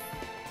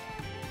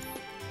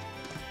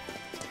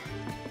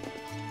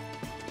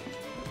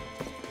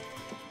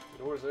 The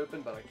door's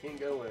open, but I can't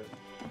go in.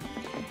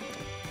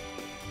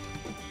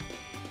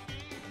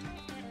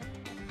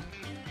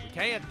 We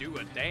can't do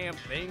a damn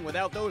thing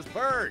without those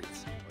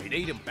birds. We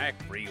need them back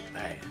real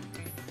bad.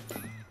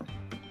 I'm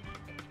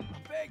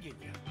begging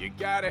you. You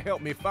gotta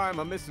help me find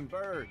my missing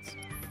birds.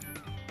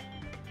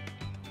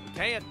 We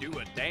can't do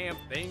a damn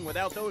thing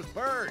without those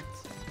birds.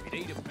 We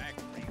need them back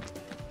real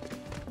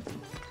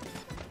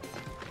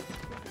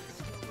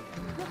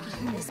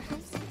This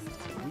place is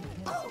We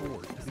can't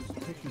afford to be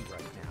picky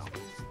right now.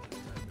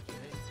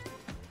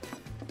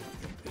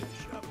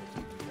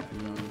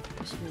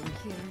 Wish we were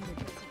here under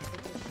the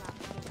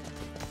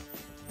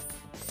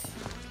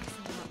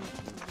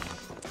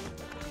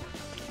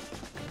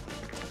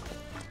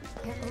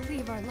Can't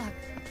believe our luck.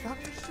 Thought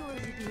for sure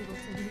we'd be able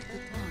to meet the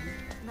pond.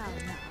 Now,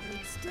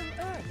 it's still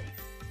early.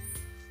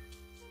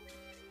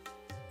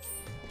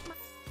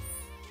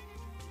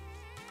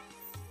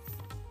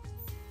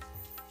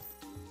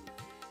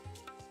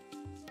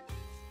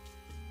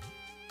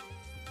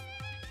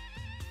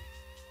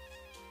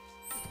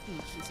 I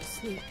think he's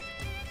asleep.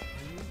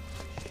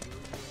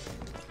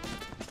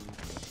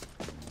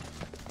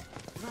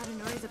 A lot of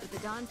noise up at the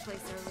Don's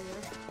place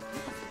earlier.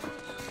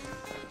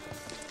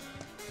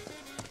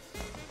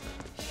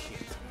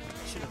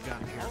 Should have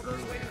gotten here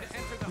earlier.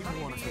 We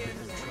don't want to get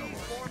into trouble.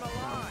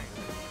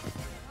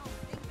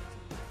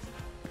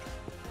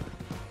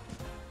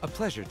 A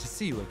pleasure to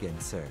see you again,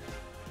 sir.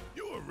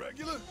 You a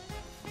regular?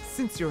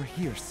 Since you're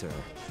here, sir,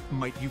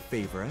 might you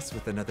favor us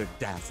with another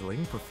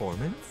dazzling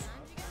performance?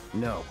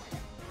 No.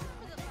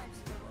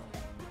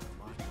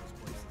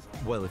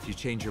 Well, if you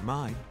change your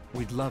mind,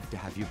 we'd love to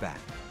have you back.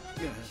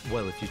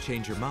 Well, if you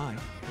change your mind,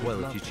 we'd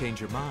love to have you back.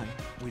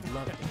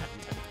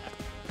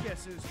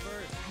 Guess who's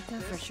first? I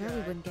thought for sure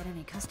we wouldn't get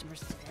any customers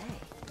today.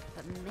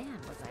 But man,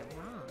 was I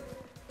wrong.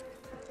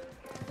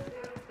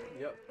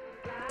 Yep.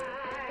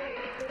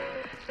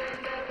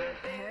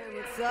 Hey,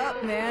 what's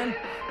up, man?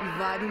 You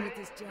vibing with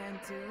this jam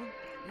too?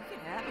 You can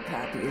have a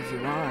copy if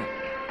you want.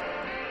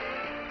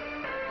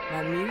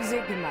 My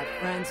music and my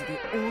friends are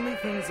the only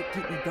things that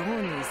keep me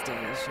going these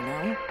days, you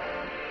know?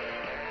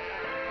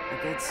 A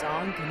good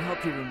song can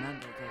help you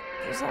remember that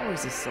there's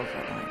always a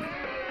silver lining.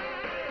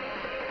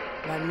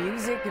 My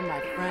music and my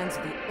friends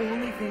are the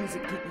only things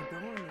that keep me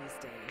going these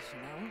days, you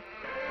know?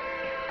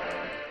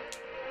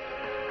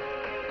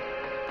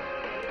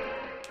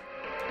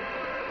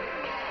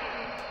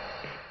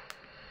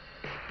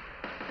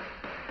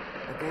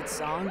 A good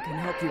song can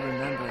help you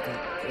remember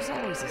that there's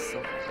always a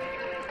silver lining.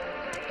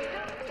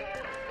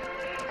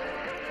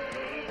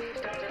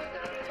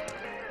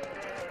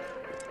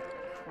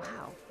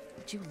 Wow,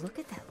 would you look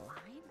at that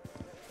line?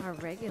 Our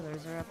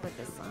regulars are up with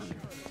the sun.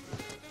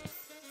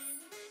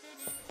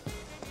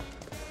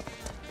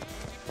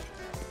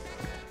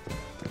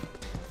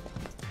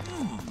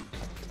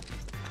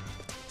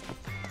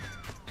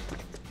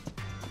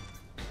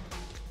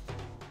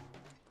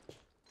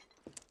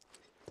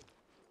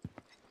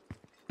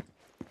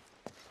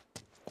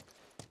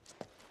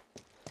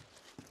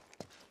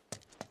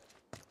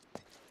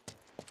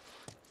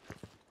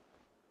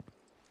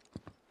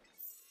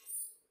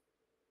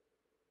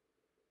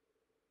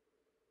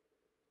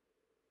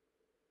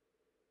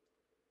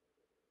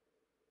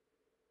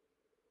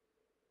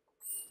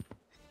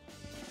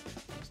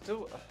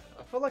 Still,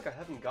 I feel like I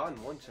haven't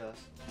gotten one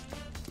chest.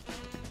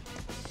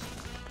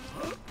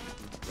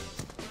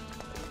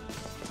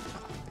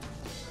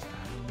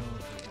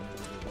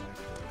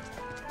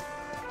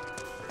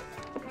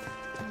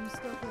 I'm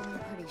still feeling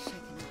pretty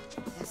shaken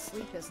up. That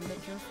sleep isn't the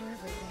cure for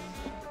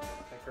everything.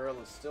 That girl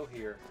is still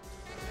here.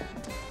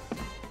 Do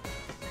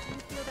you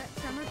feel that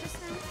tremor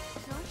just now?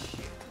 No?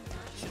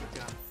 Should have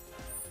gone.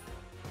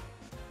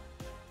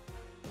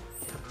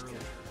 Earlier.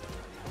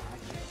 I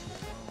can't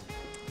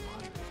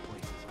find those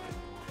places I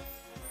want.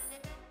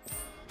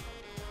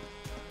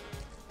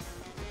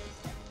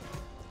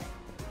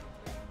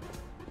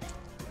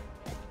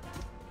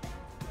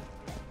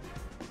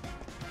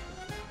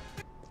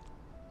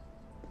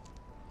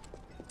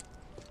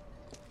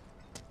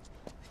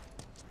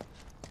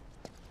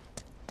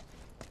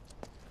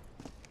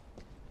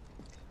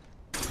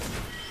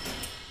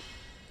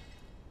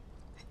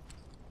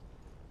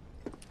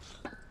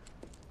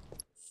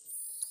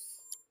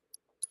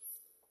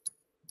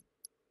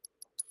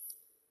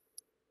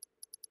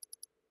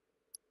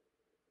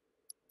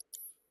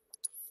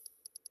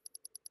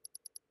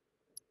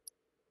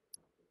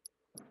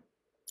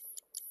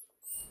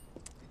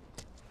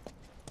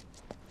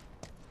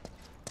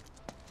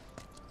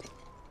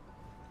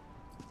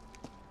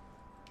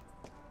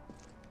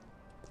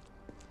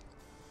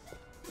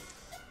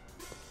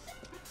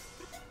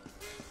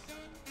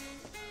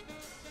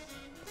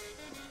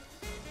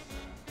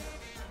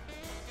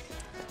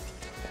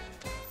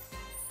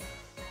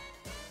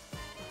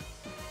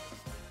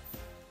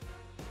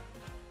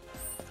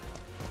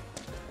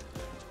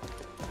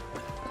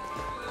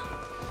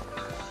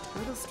 A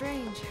little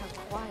strange how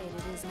quiet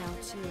it is now,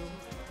 too.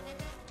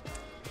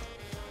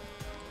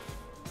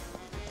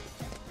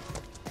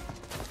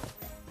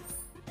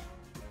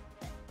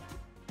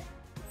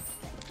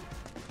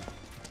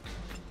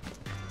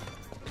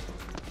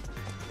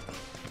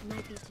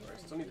 I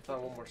still need to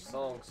find one more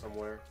song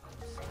somewhere.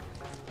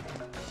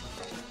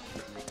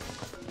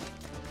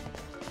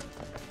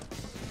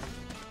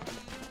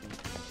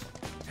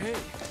 Hey,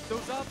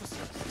 those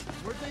officers,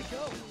 where'd they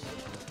go?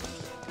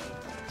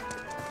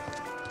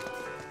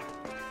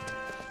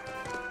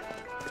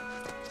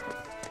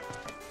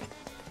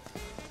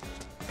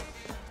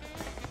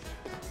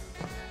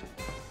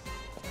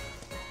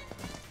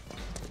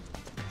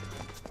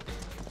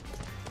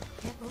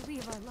 Can't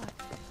believe our luck.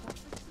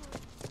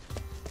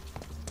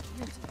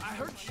 I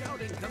heard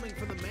shouting coming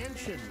from the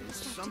mansion. Is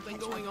something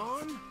going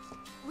on?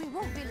 We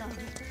won't be long. I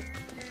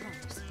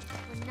promise.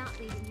 We're not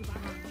leaving you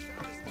behind.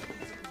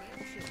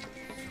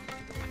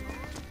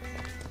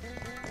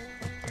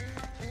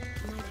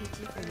 Might be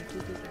different if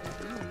we could get it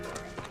home.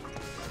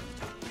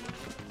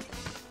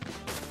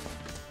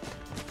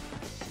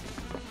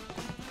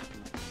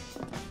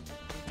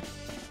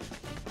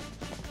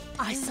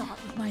 I saw it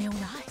with my own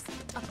eyes.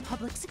 A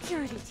public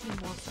security team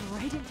walks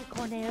right into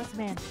Corneo's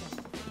mansion.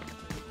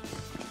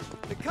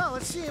 The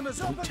Coliseum is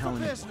open for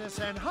business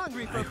and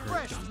hungry for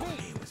fresh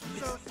meat.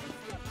 So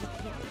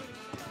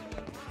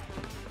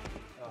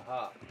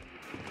Aha.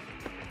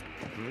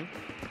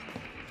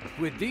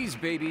 With these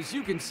babies,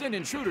 you can send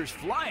intruders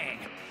flying.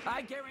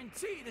 I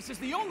guarantee this is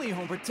the only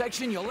home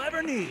protection you'll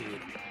ever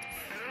need.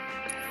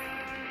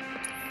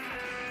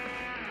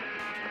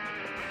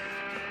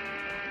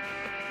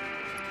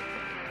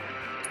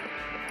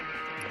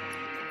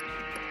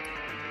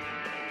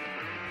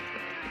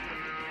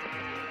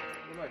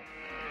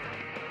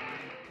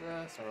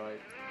 That's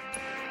alright.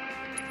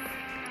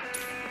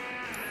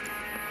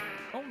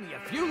 Only a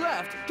few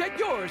left. Get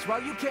yours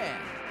while you can.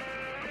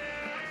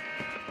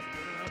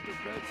 Have to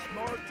bet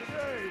smart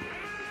today.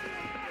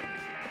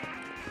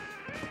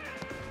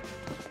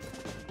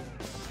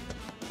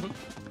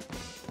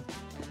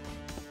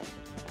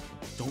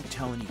 Don't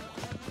tell anyone.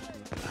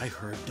 I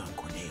heard Don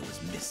Corneo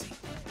was missing.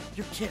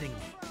 you're kidding me.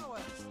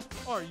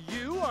 Are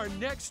you our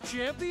next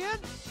champion?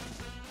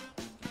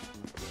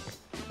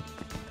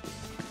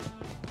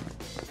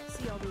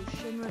 See all those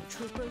Shinra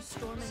troopers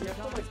storming See, I the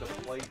feel like the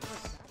guards?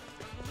 plates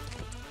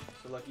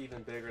are like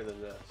even bigger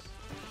than this.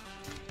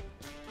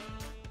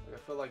 Like, I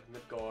feel like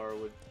Midgar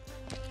would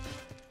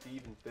be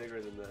even bigger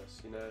than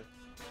this, you know?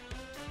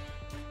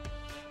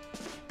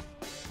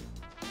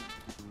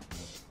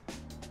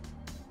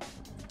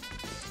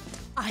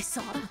 I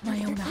saw it with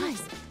my own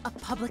eyes. A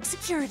public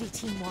security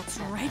team walks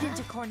right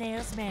into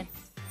Corneo's man.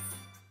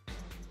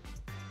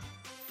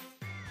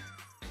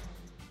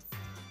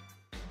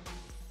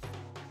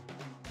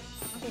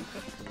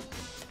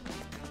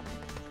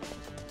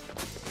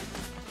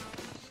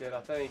 Shit,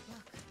 I think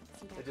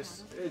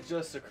it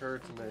just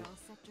occurred to me.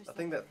 I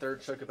think that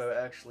third chocobo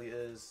actually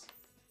is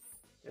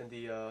in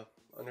the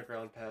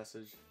underground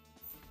passage.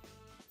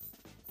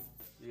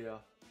 Yeah.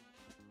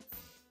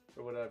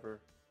 Or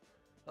whatever.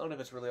 I don't know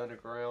if it's really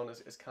underground.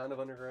 It's kind of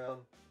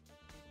underground.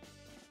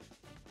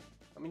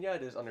 I mean, yeah,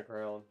 it is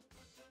underground.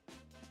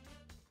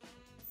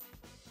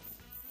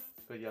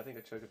 But yeah, I think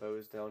a chocobo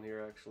is down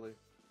here actually.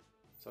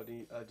 So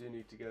I do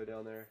need to go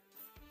down there.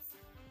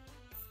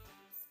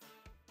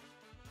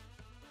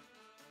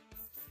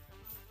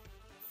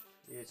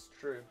 It's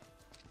true.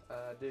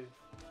 I do.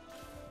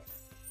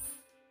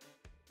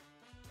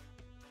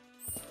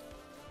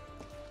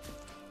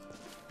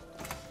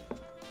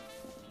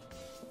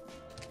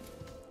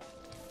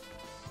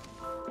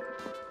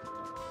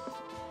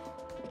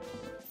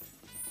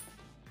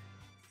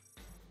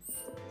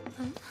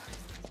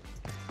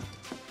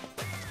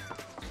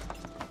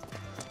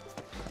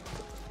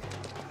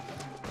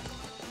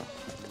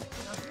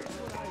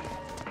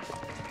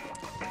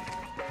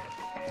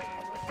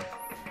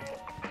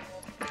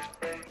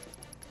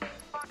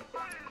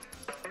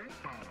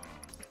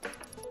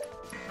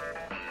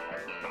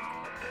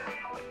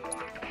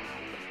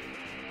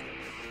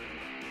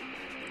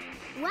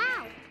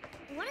 Wow,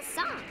 what a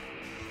song.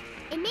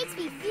 It makes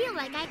me feel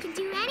like I can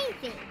do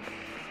anything.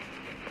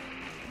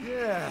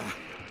 Yeah!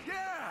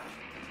 Yeah!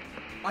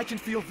 I can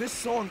feel this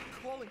song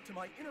calling to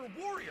my inner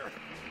warrior.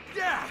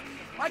 Yeah!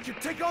 I can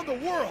take on the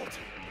world!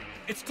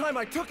 It's time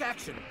I took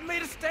action,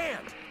 made a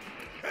stand!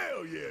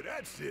 Hell yeah,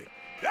 that's it.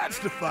 That's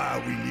the fire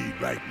we need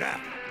right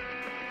now.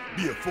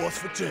 Be a force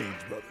for change,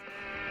 brother.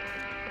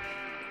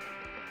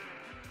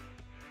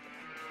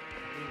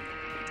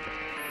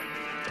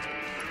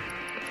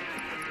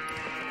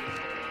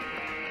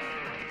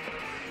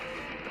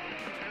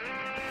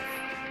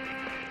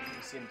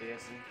 You see him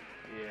dancing?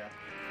 Yeah.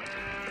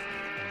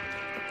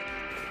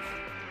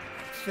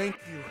 Thank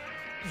you.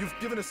 You've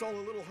given us all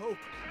a little hope.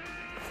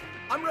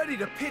 I'm ready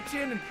to pitch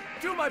in and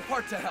do my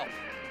part to help.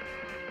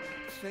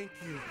 Thank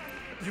you.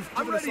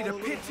 I'm ready to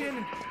pitch in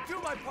and do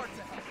my part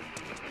to help.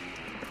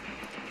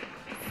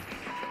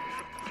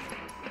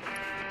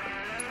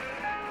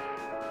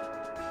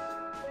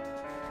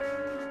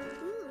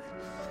 Ooh,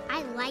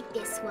 I like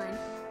this one.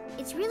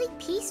 It's really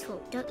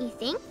peaceful, don't you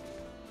think?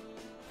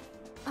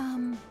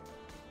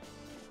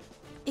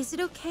 Is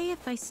it okay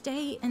if I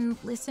stay and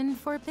listen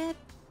for a bit?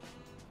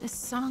 This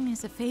song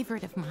is a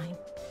favorite of mine.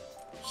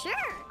 Sure.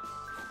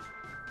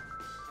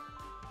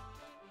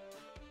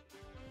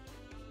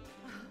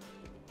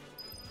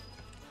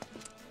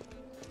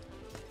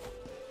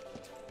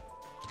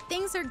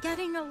 Things are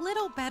getting a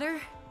little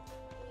better.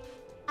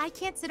 I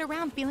can't sit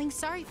around feeling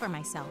sorry for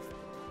myself.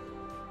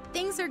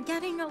 Things are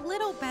getting a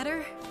little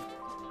better.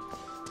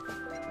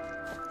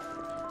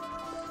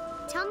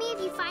 Tell me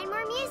if you find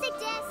more music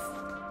discs.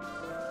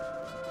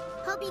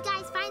 Hope you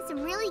guys find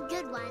some really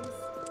good ones.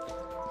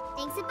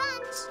 Thanks a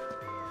bunch.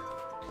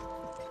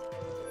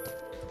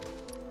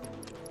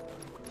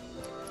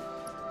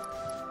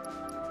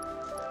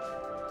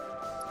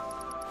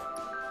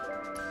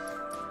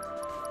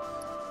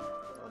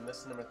 I'm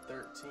missing number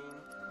 13.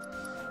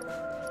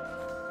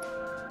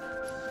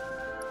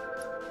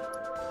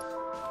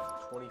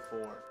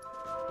 24.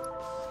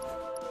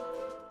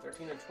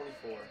 13 and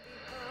 24.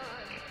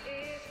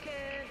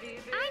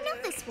 I know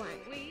this one.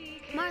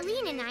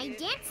 Marlene and I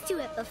danced to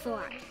it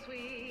before.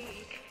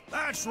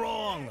 That's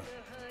wrong.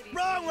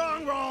 Wrong,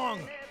 wrong,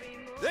 wrong.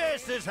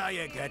 This is how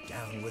you get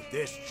down with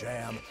this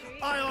jam.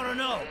 I ought to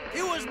know.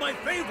 It was my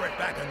favorite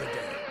back in the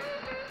day.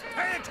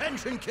 Pay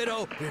attention,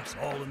 kiddo. It's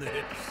all in the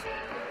hits.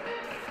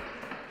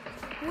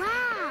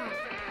 Wow.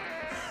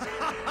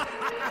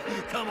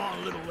 Come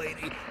on, little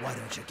lady. Why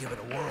don't you give it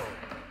a whirl?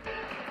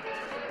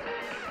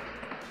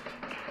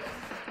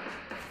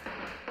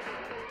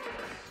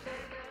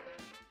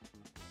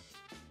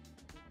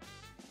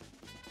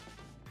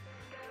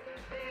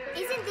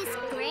 Isn't this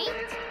great?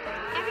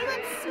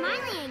 Everyone's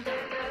smiling again.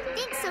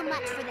 Thanks so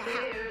much for the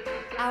help.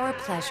 Our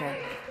pleasure.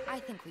 I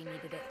think we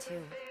needed it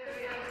too.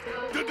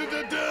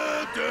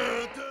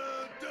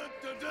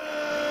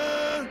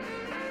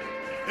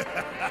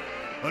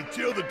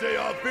 Until the day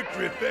our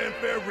victory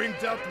fanfare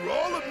rings out through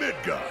all of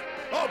Midgard,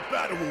 our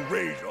battle will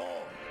rage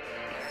on.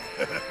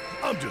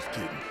 I'm just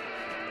kidding.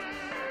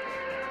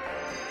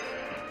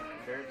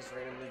 Barry just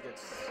randomly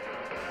gets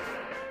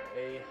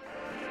a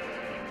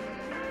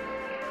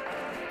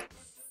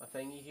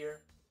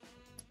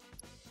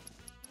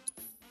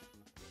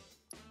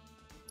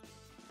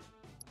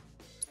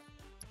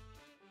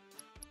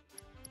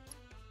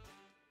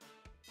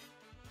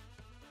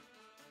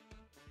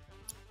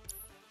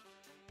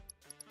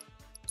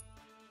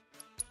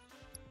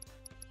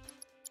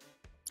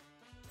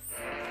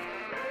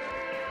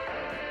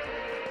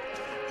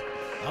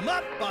I'm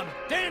up, I'm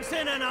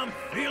dancing, and I'm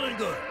feeling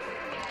good.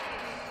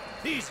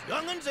 These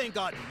young'uns ain't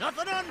got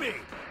nothing on me.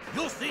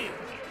 You'll see.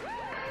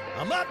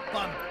 I'm up,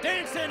 I'm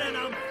dancing, and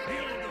I'm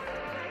feeling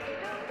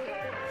good.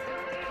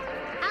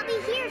 I'll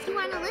be here if you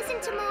want to listen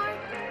to more.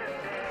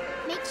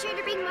 Make sure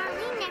to bring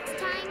Marlene next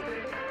time.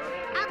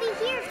 I'll be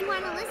here if you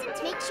want to listen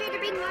to. Make sure to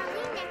bring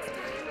Marlene next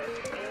time.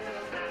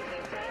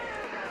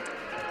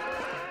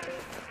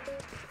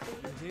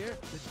 You hear?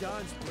 The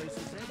Don's place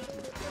is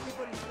empty.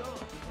 Everybody's gone.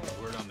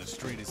 Word on the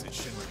street is that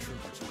Shinra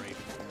troopers raided.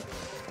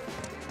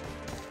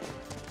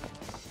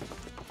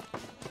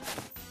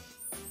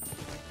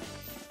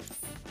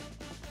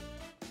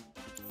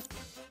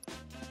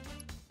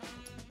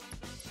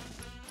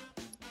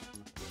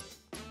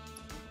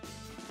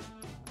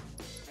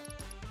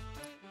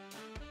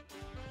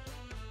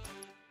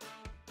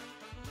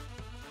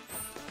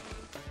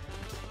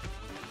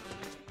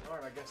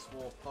 Alright, I guess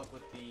we'll fuck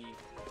with the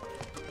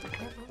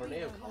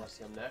Tornado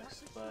Coliseum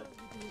next, but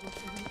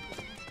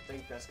I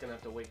think that's gonna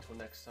have to wait till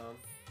next time.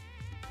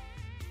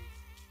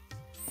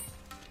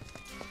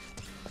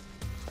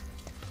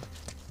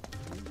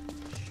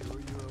 Sure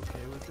you're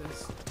okay with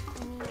this?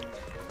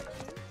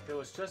 If it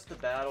was just the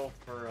battle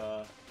for,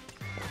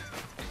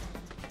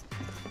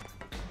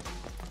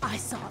 I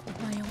saw it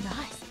with my own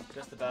eyes.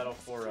 just the battle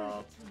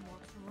for,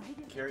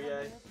 Kyrie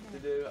to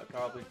do, I'd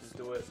probably just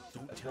do it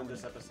at the end of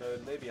this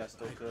episode. Maybe I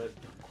still could.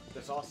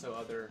 There's also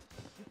other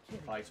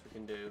fights we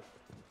can do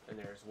in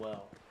there as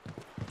well.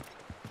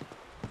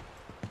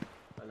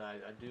 And I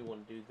do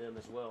want to do them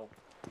as well.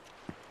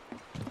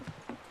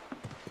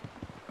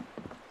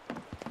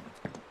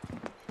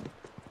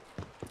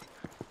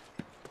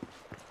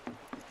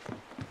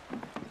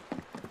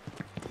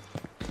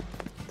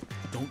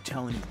 Don't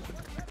tell anyone.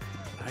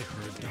 I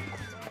heard them.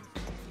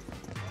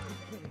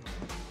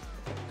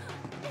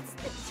 It's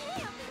the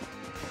champ!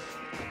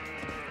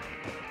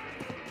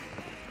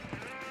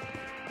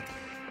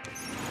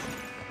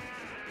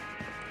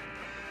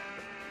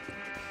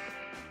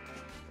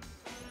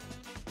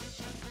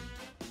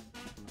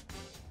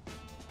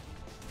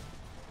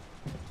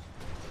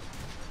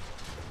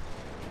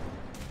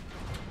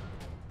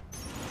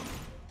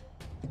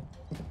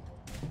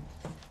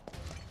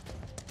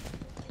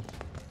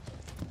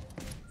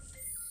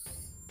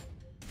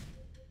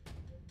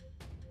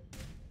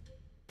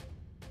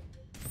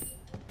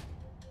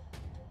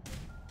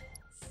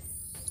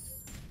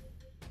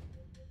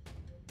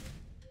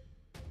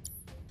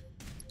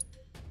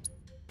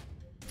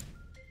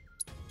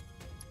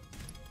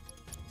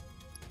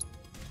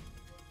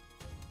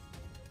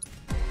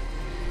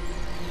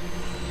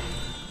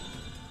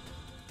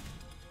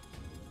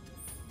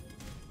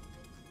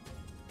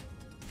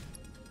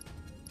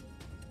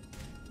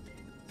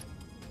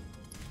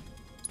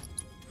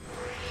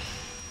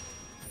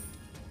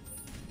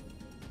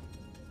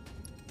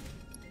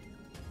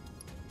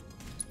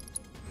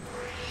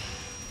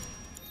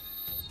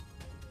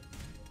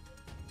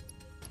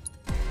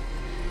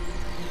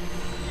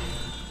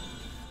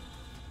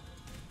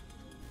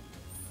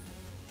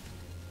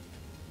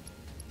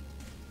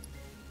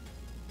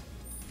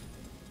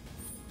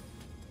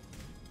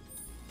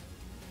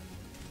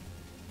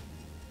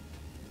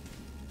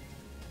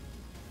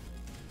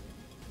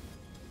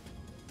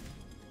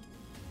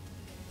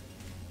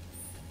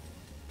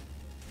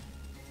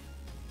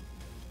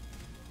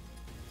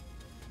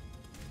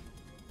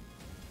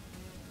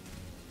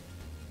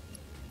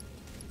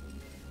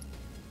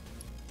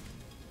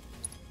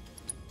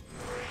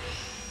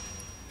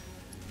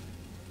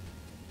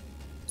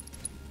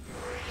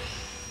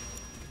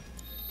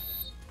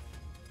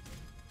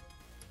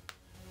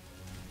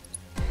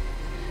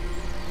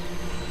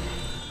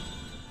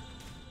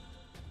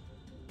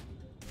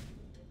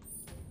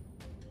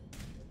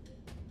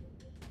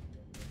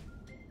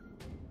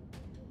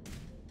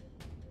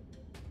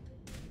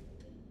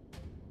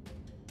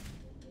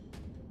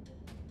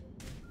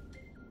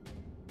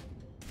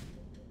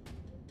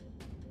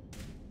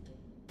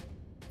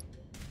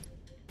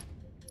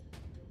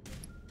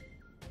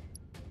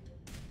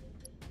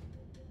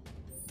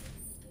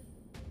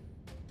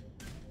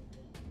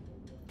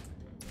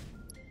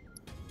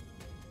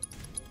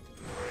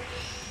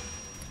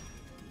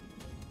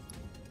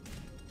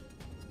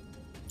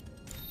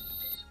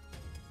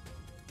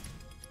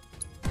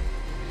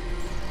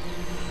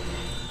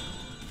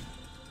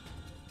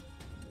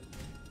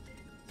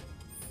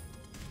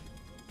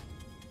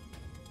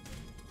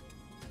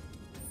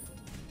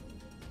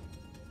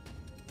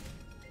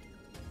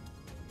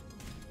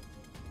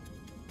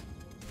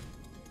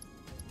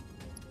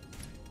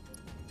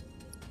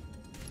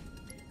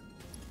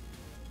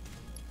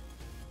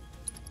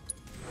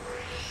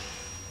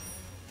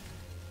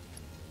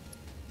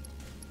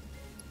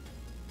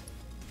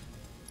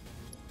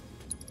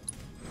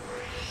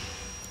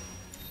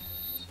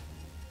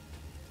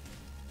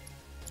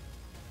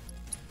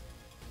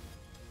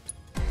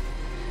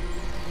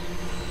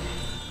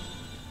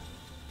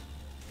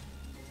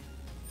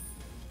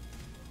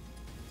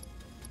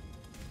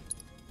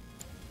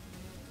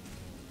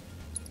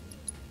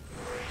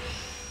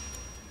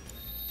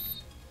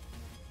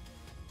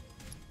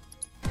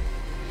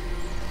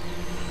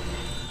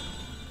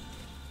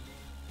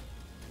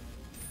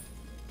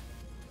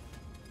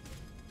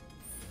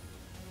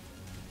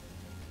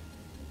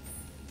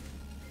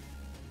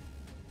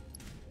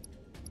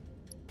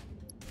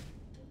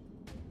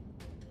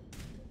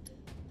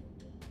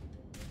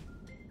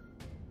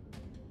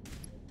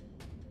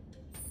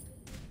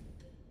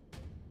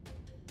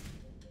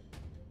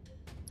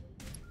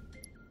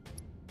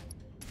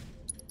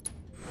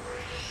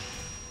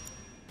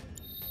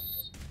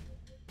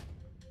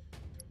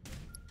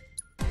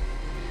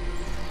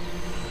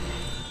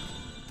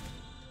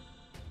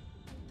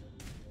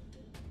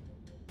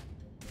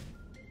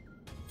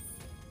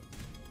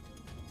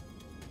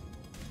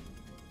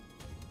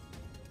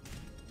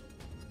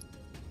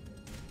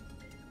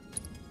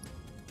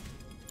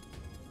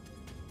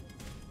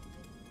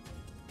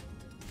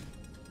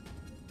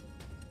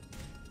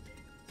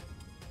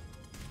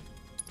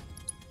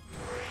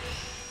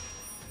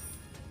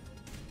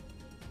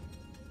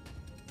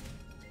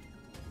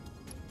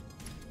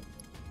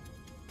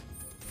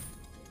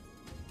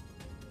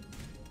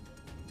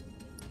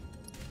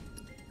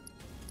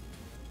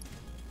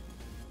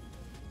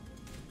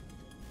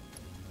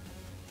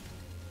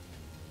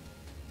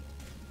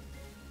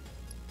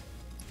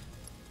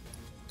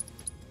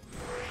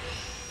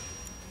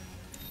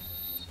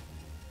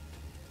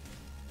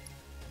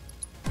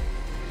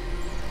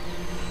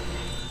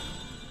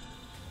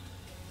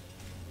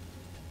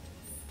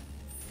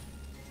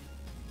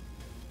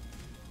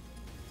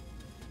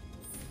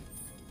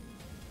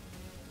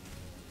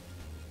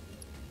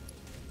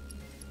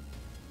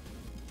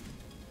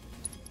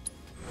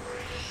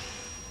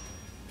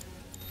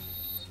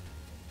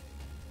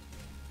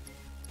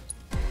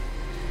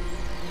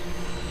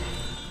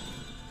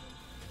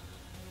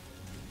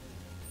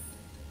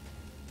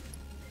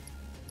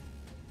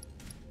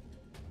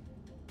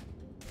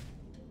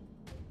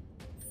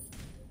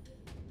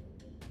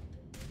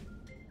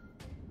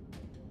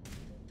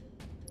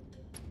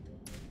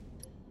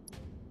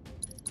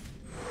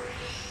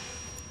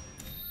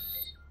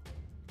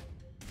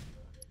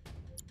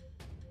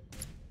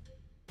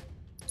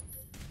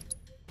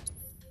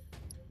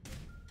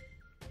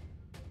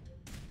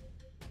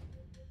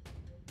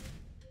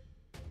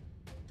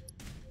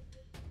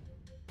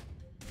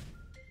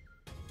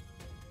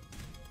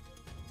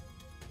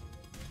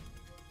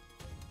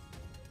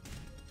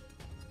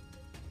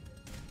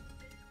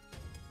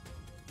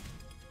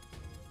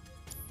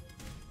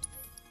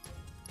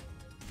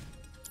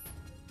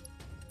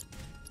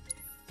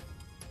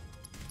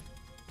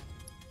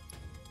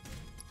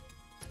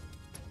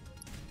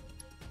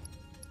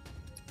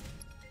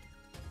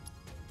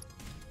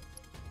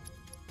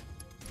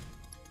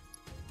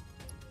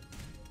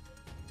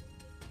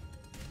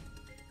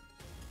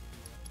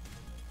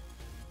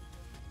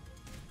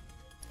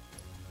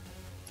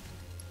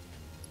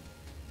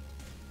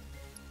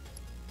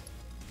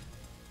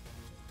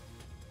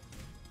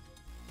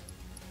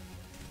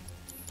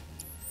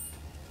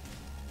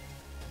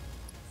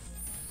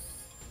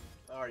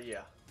 Alright,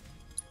 yeah.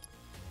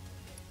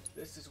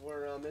 This is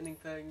where I'm ending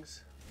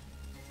things.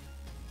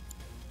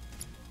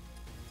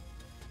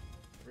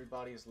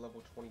 Everybody is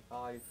level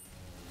 25.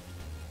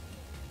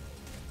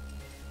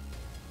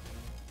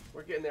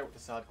 We're getting there with the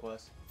side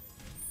quest.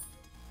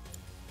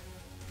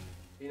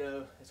 You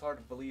know, it's hard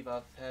to believe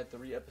I've had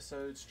 3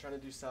 episodes trying to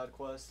do side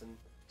quests and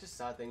just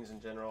side things in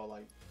general,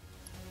 like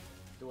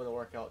doing the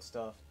workout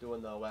stuff,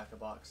 doing the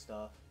whack-a-box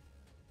stuff.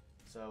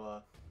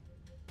 So,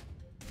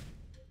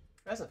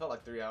 it hasn't felt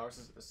like 3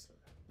 hours. It's,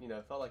 you know,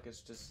 it felt like it's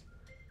just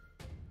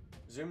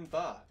zoomed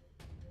by.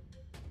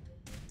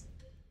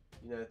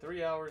 You know,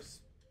 3 hours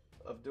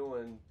of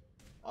doing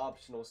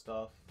optional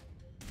stuff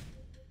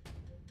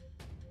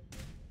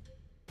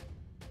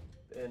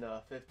in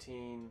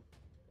 15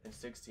 and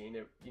 16,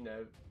 it, you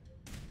know,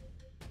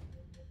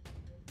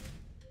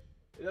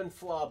 it doesn't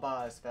fly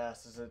by as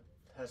fast as it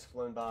has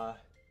flown by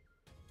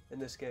in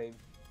this game.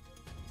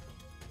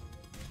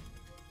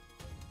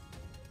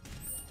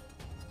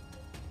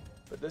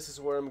 But this is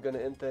where I'm going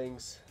to end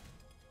things.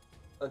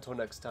 Until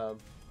next time.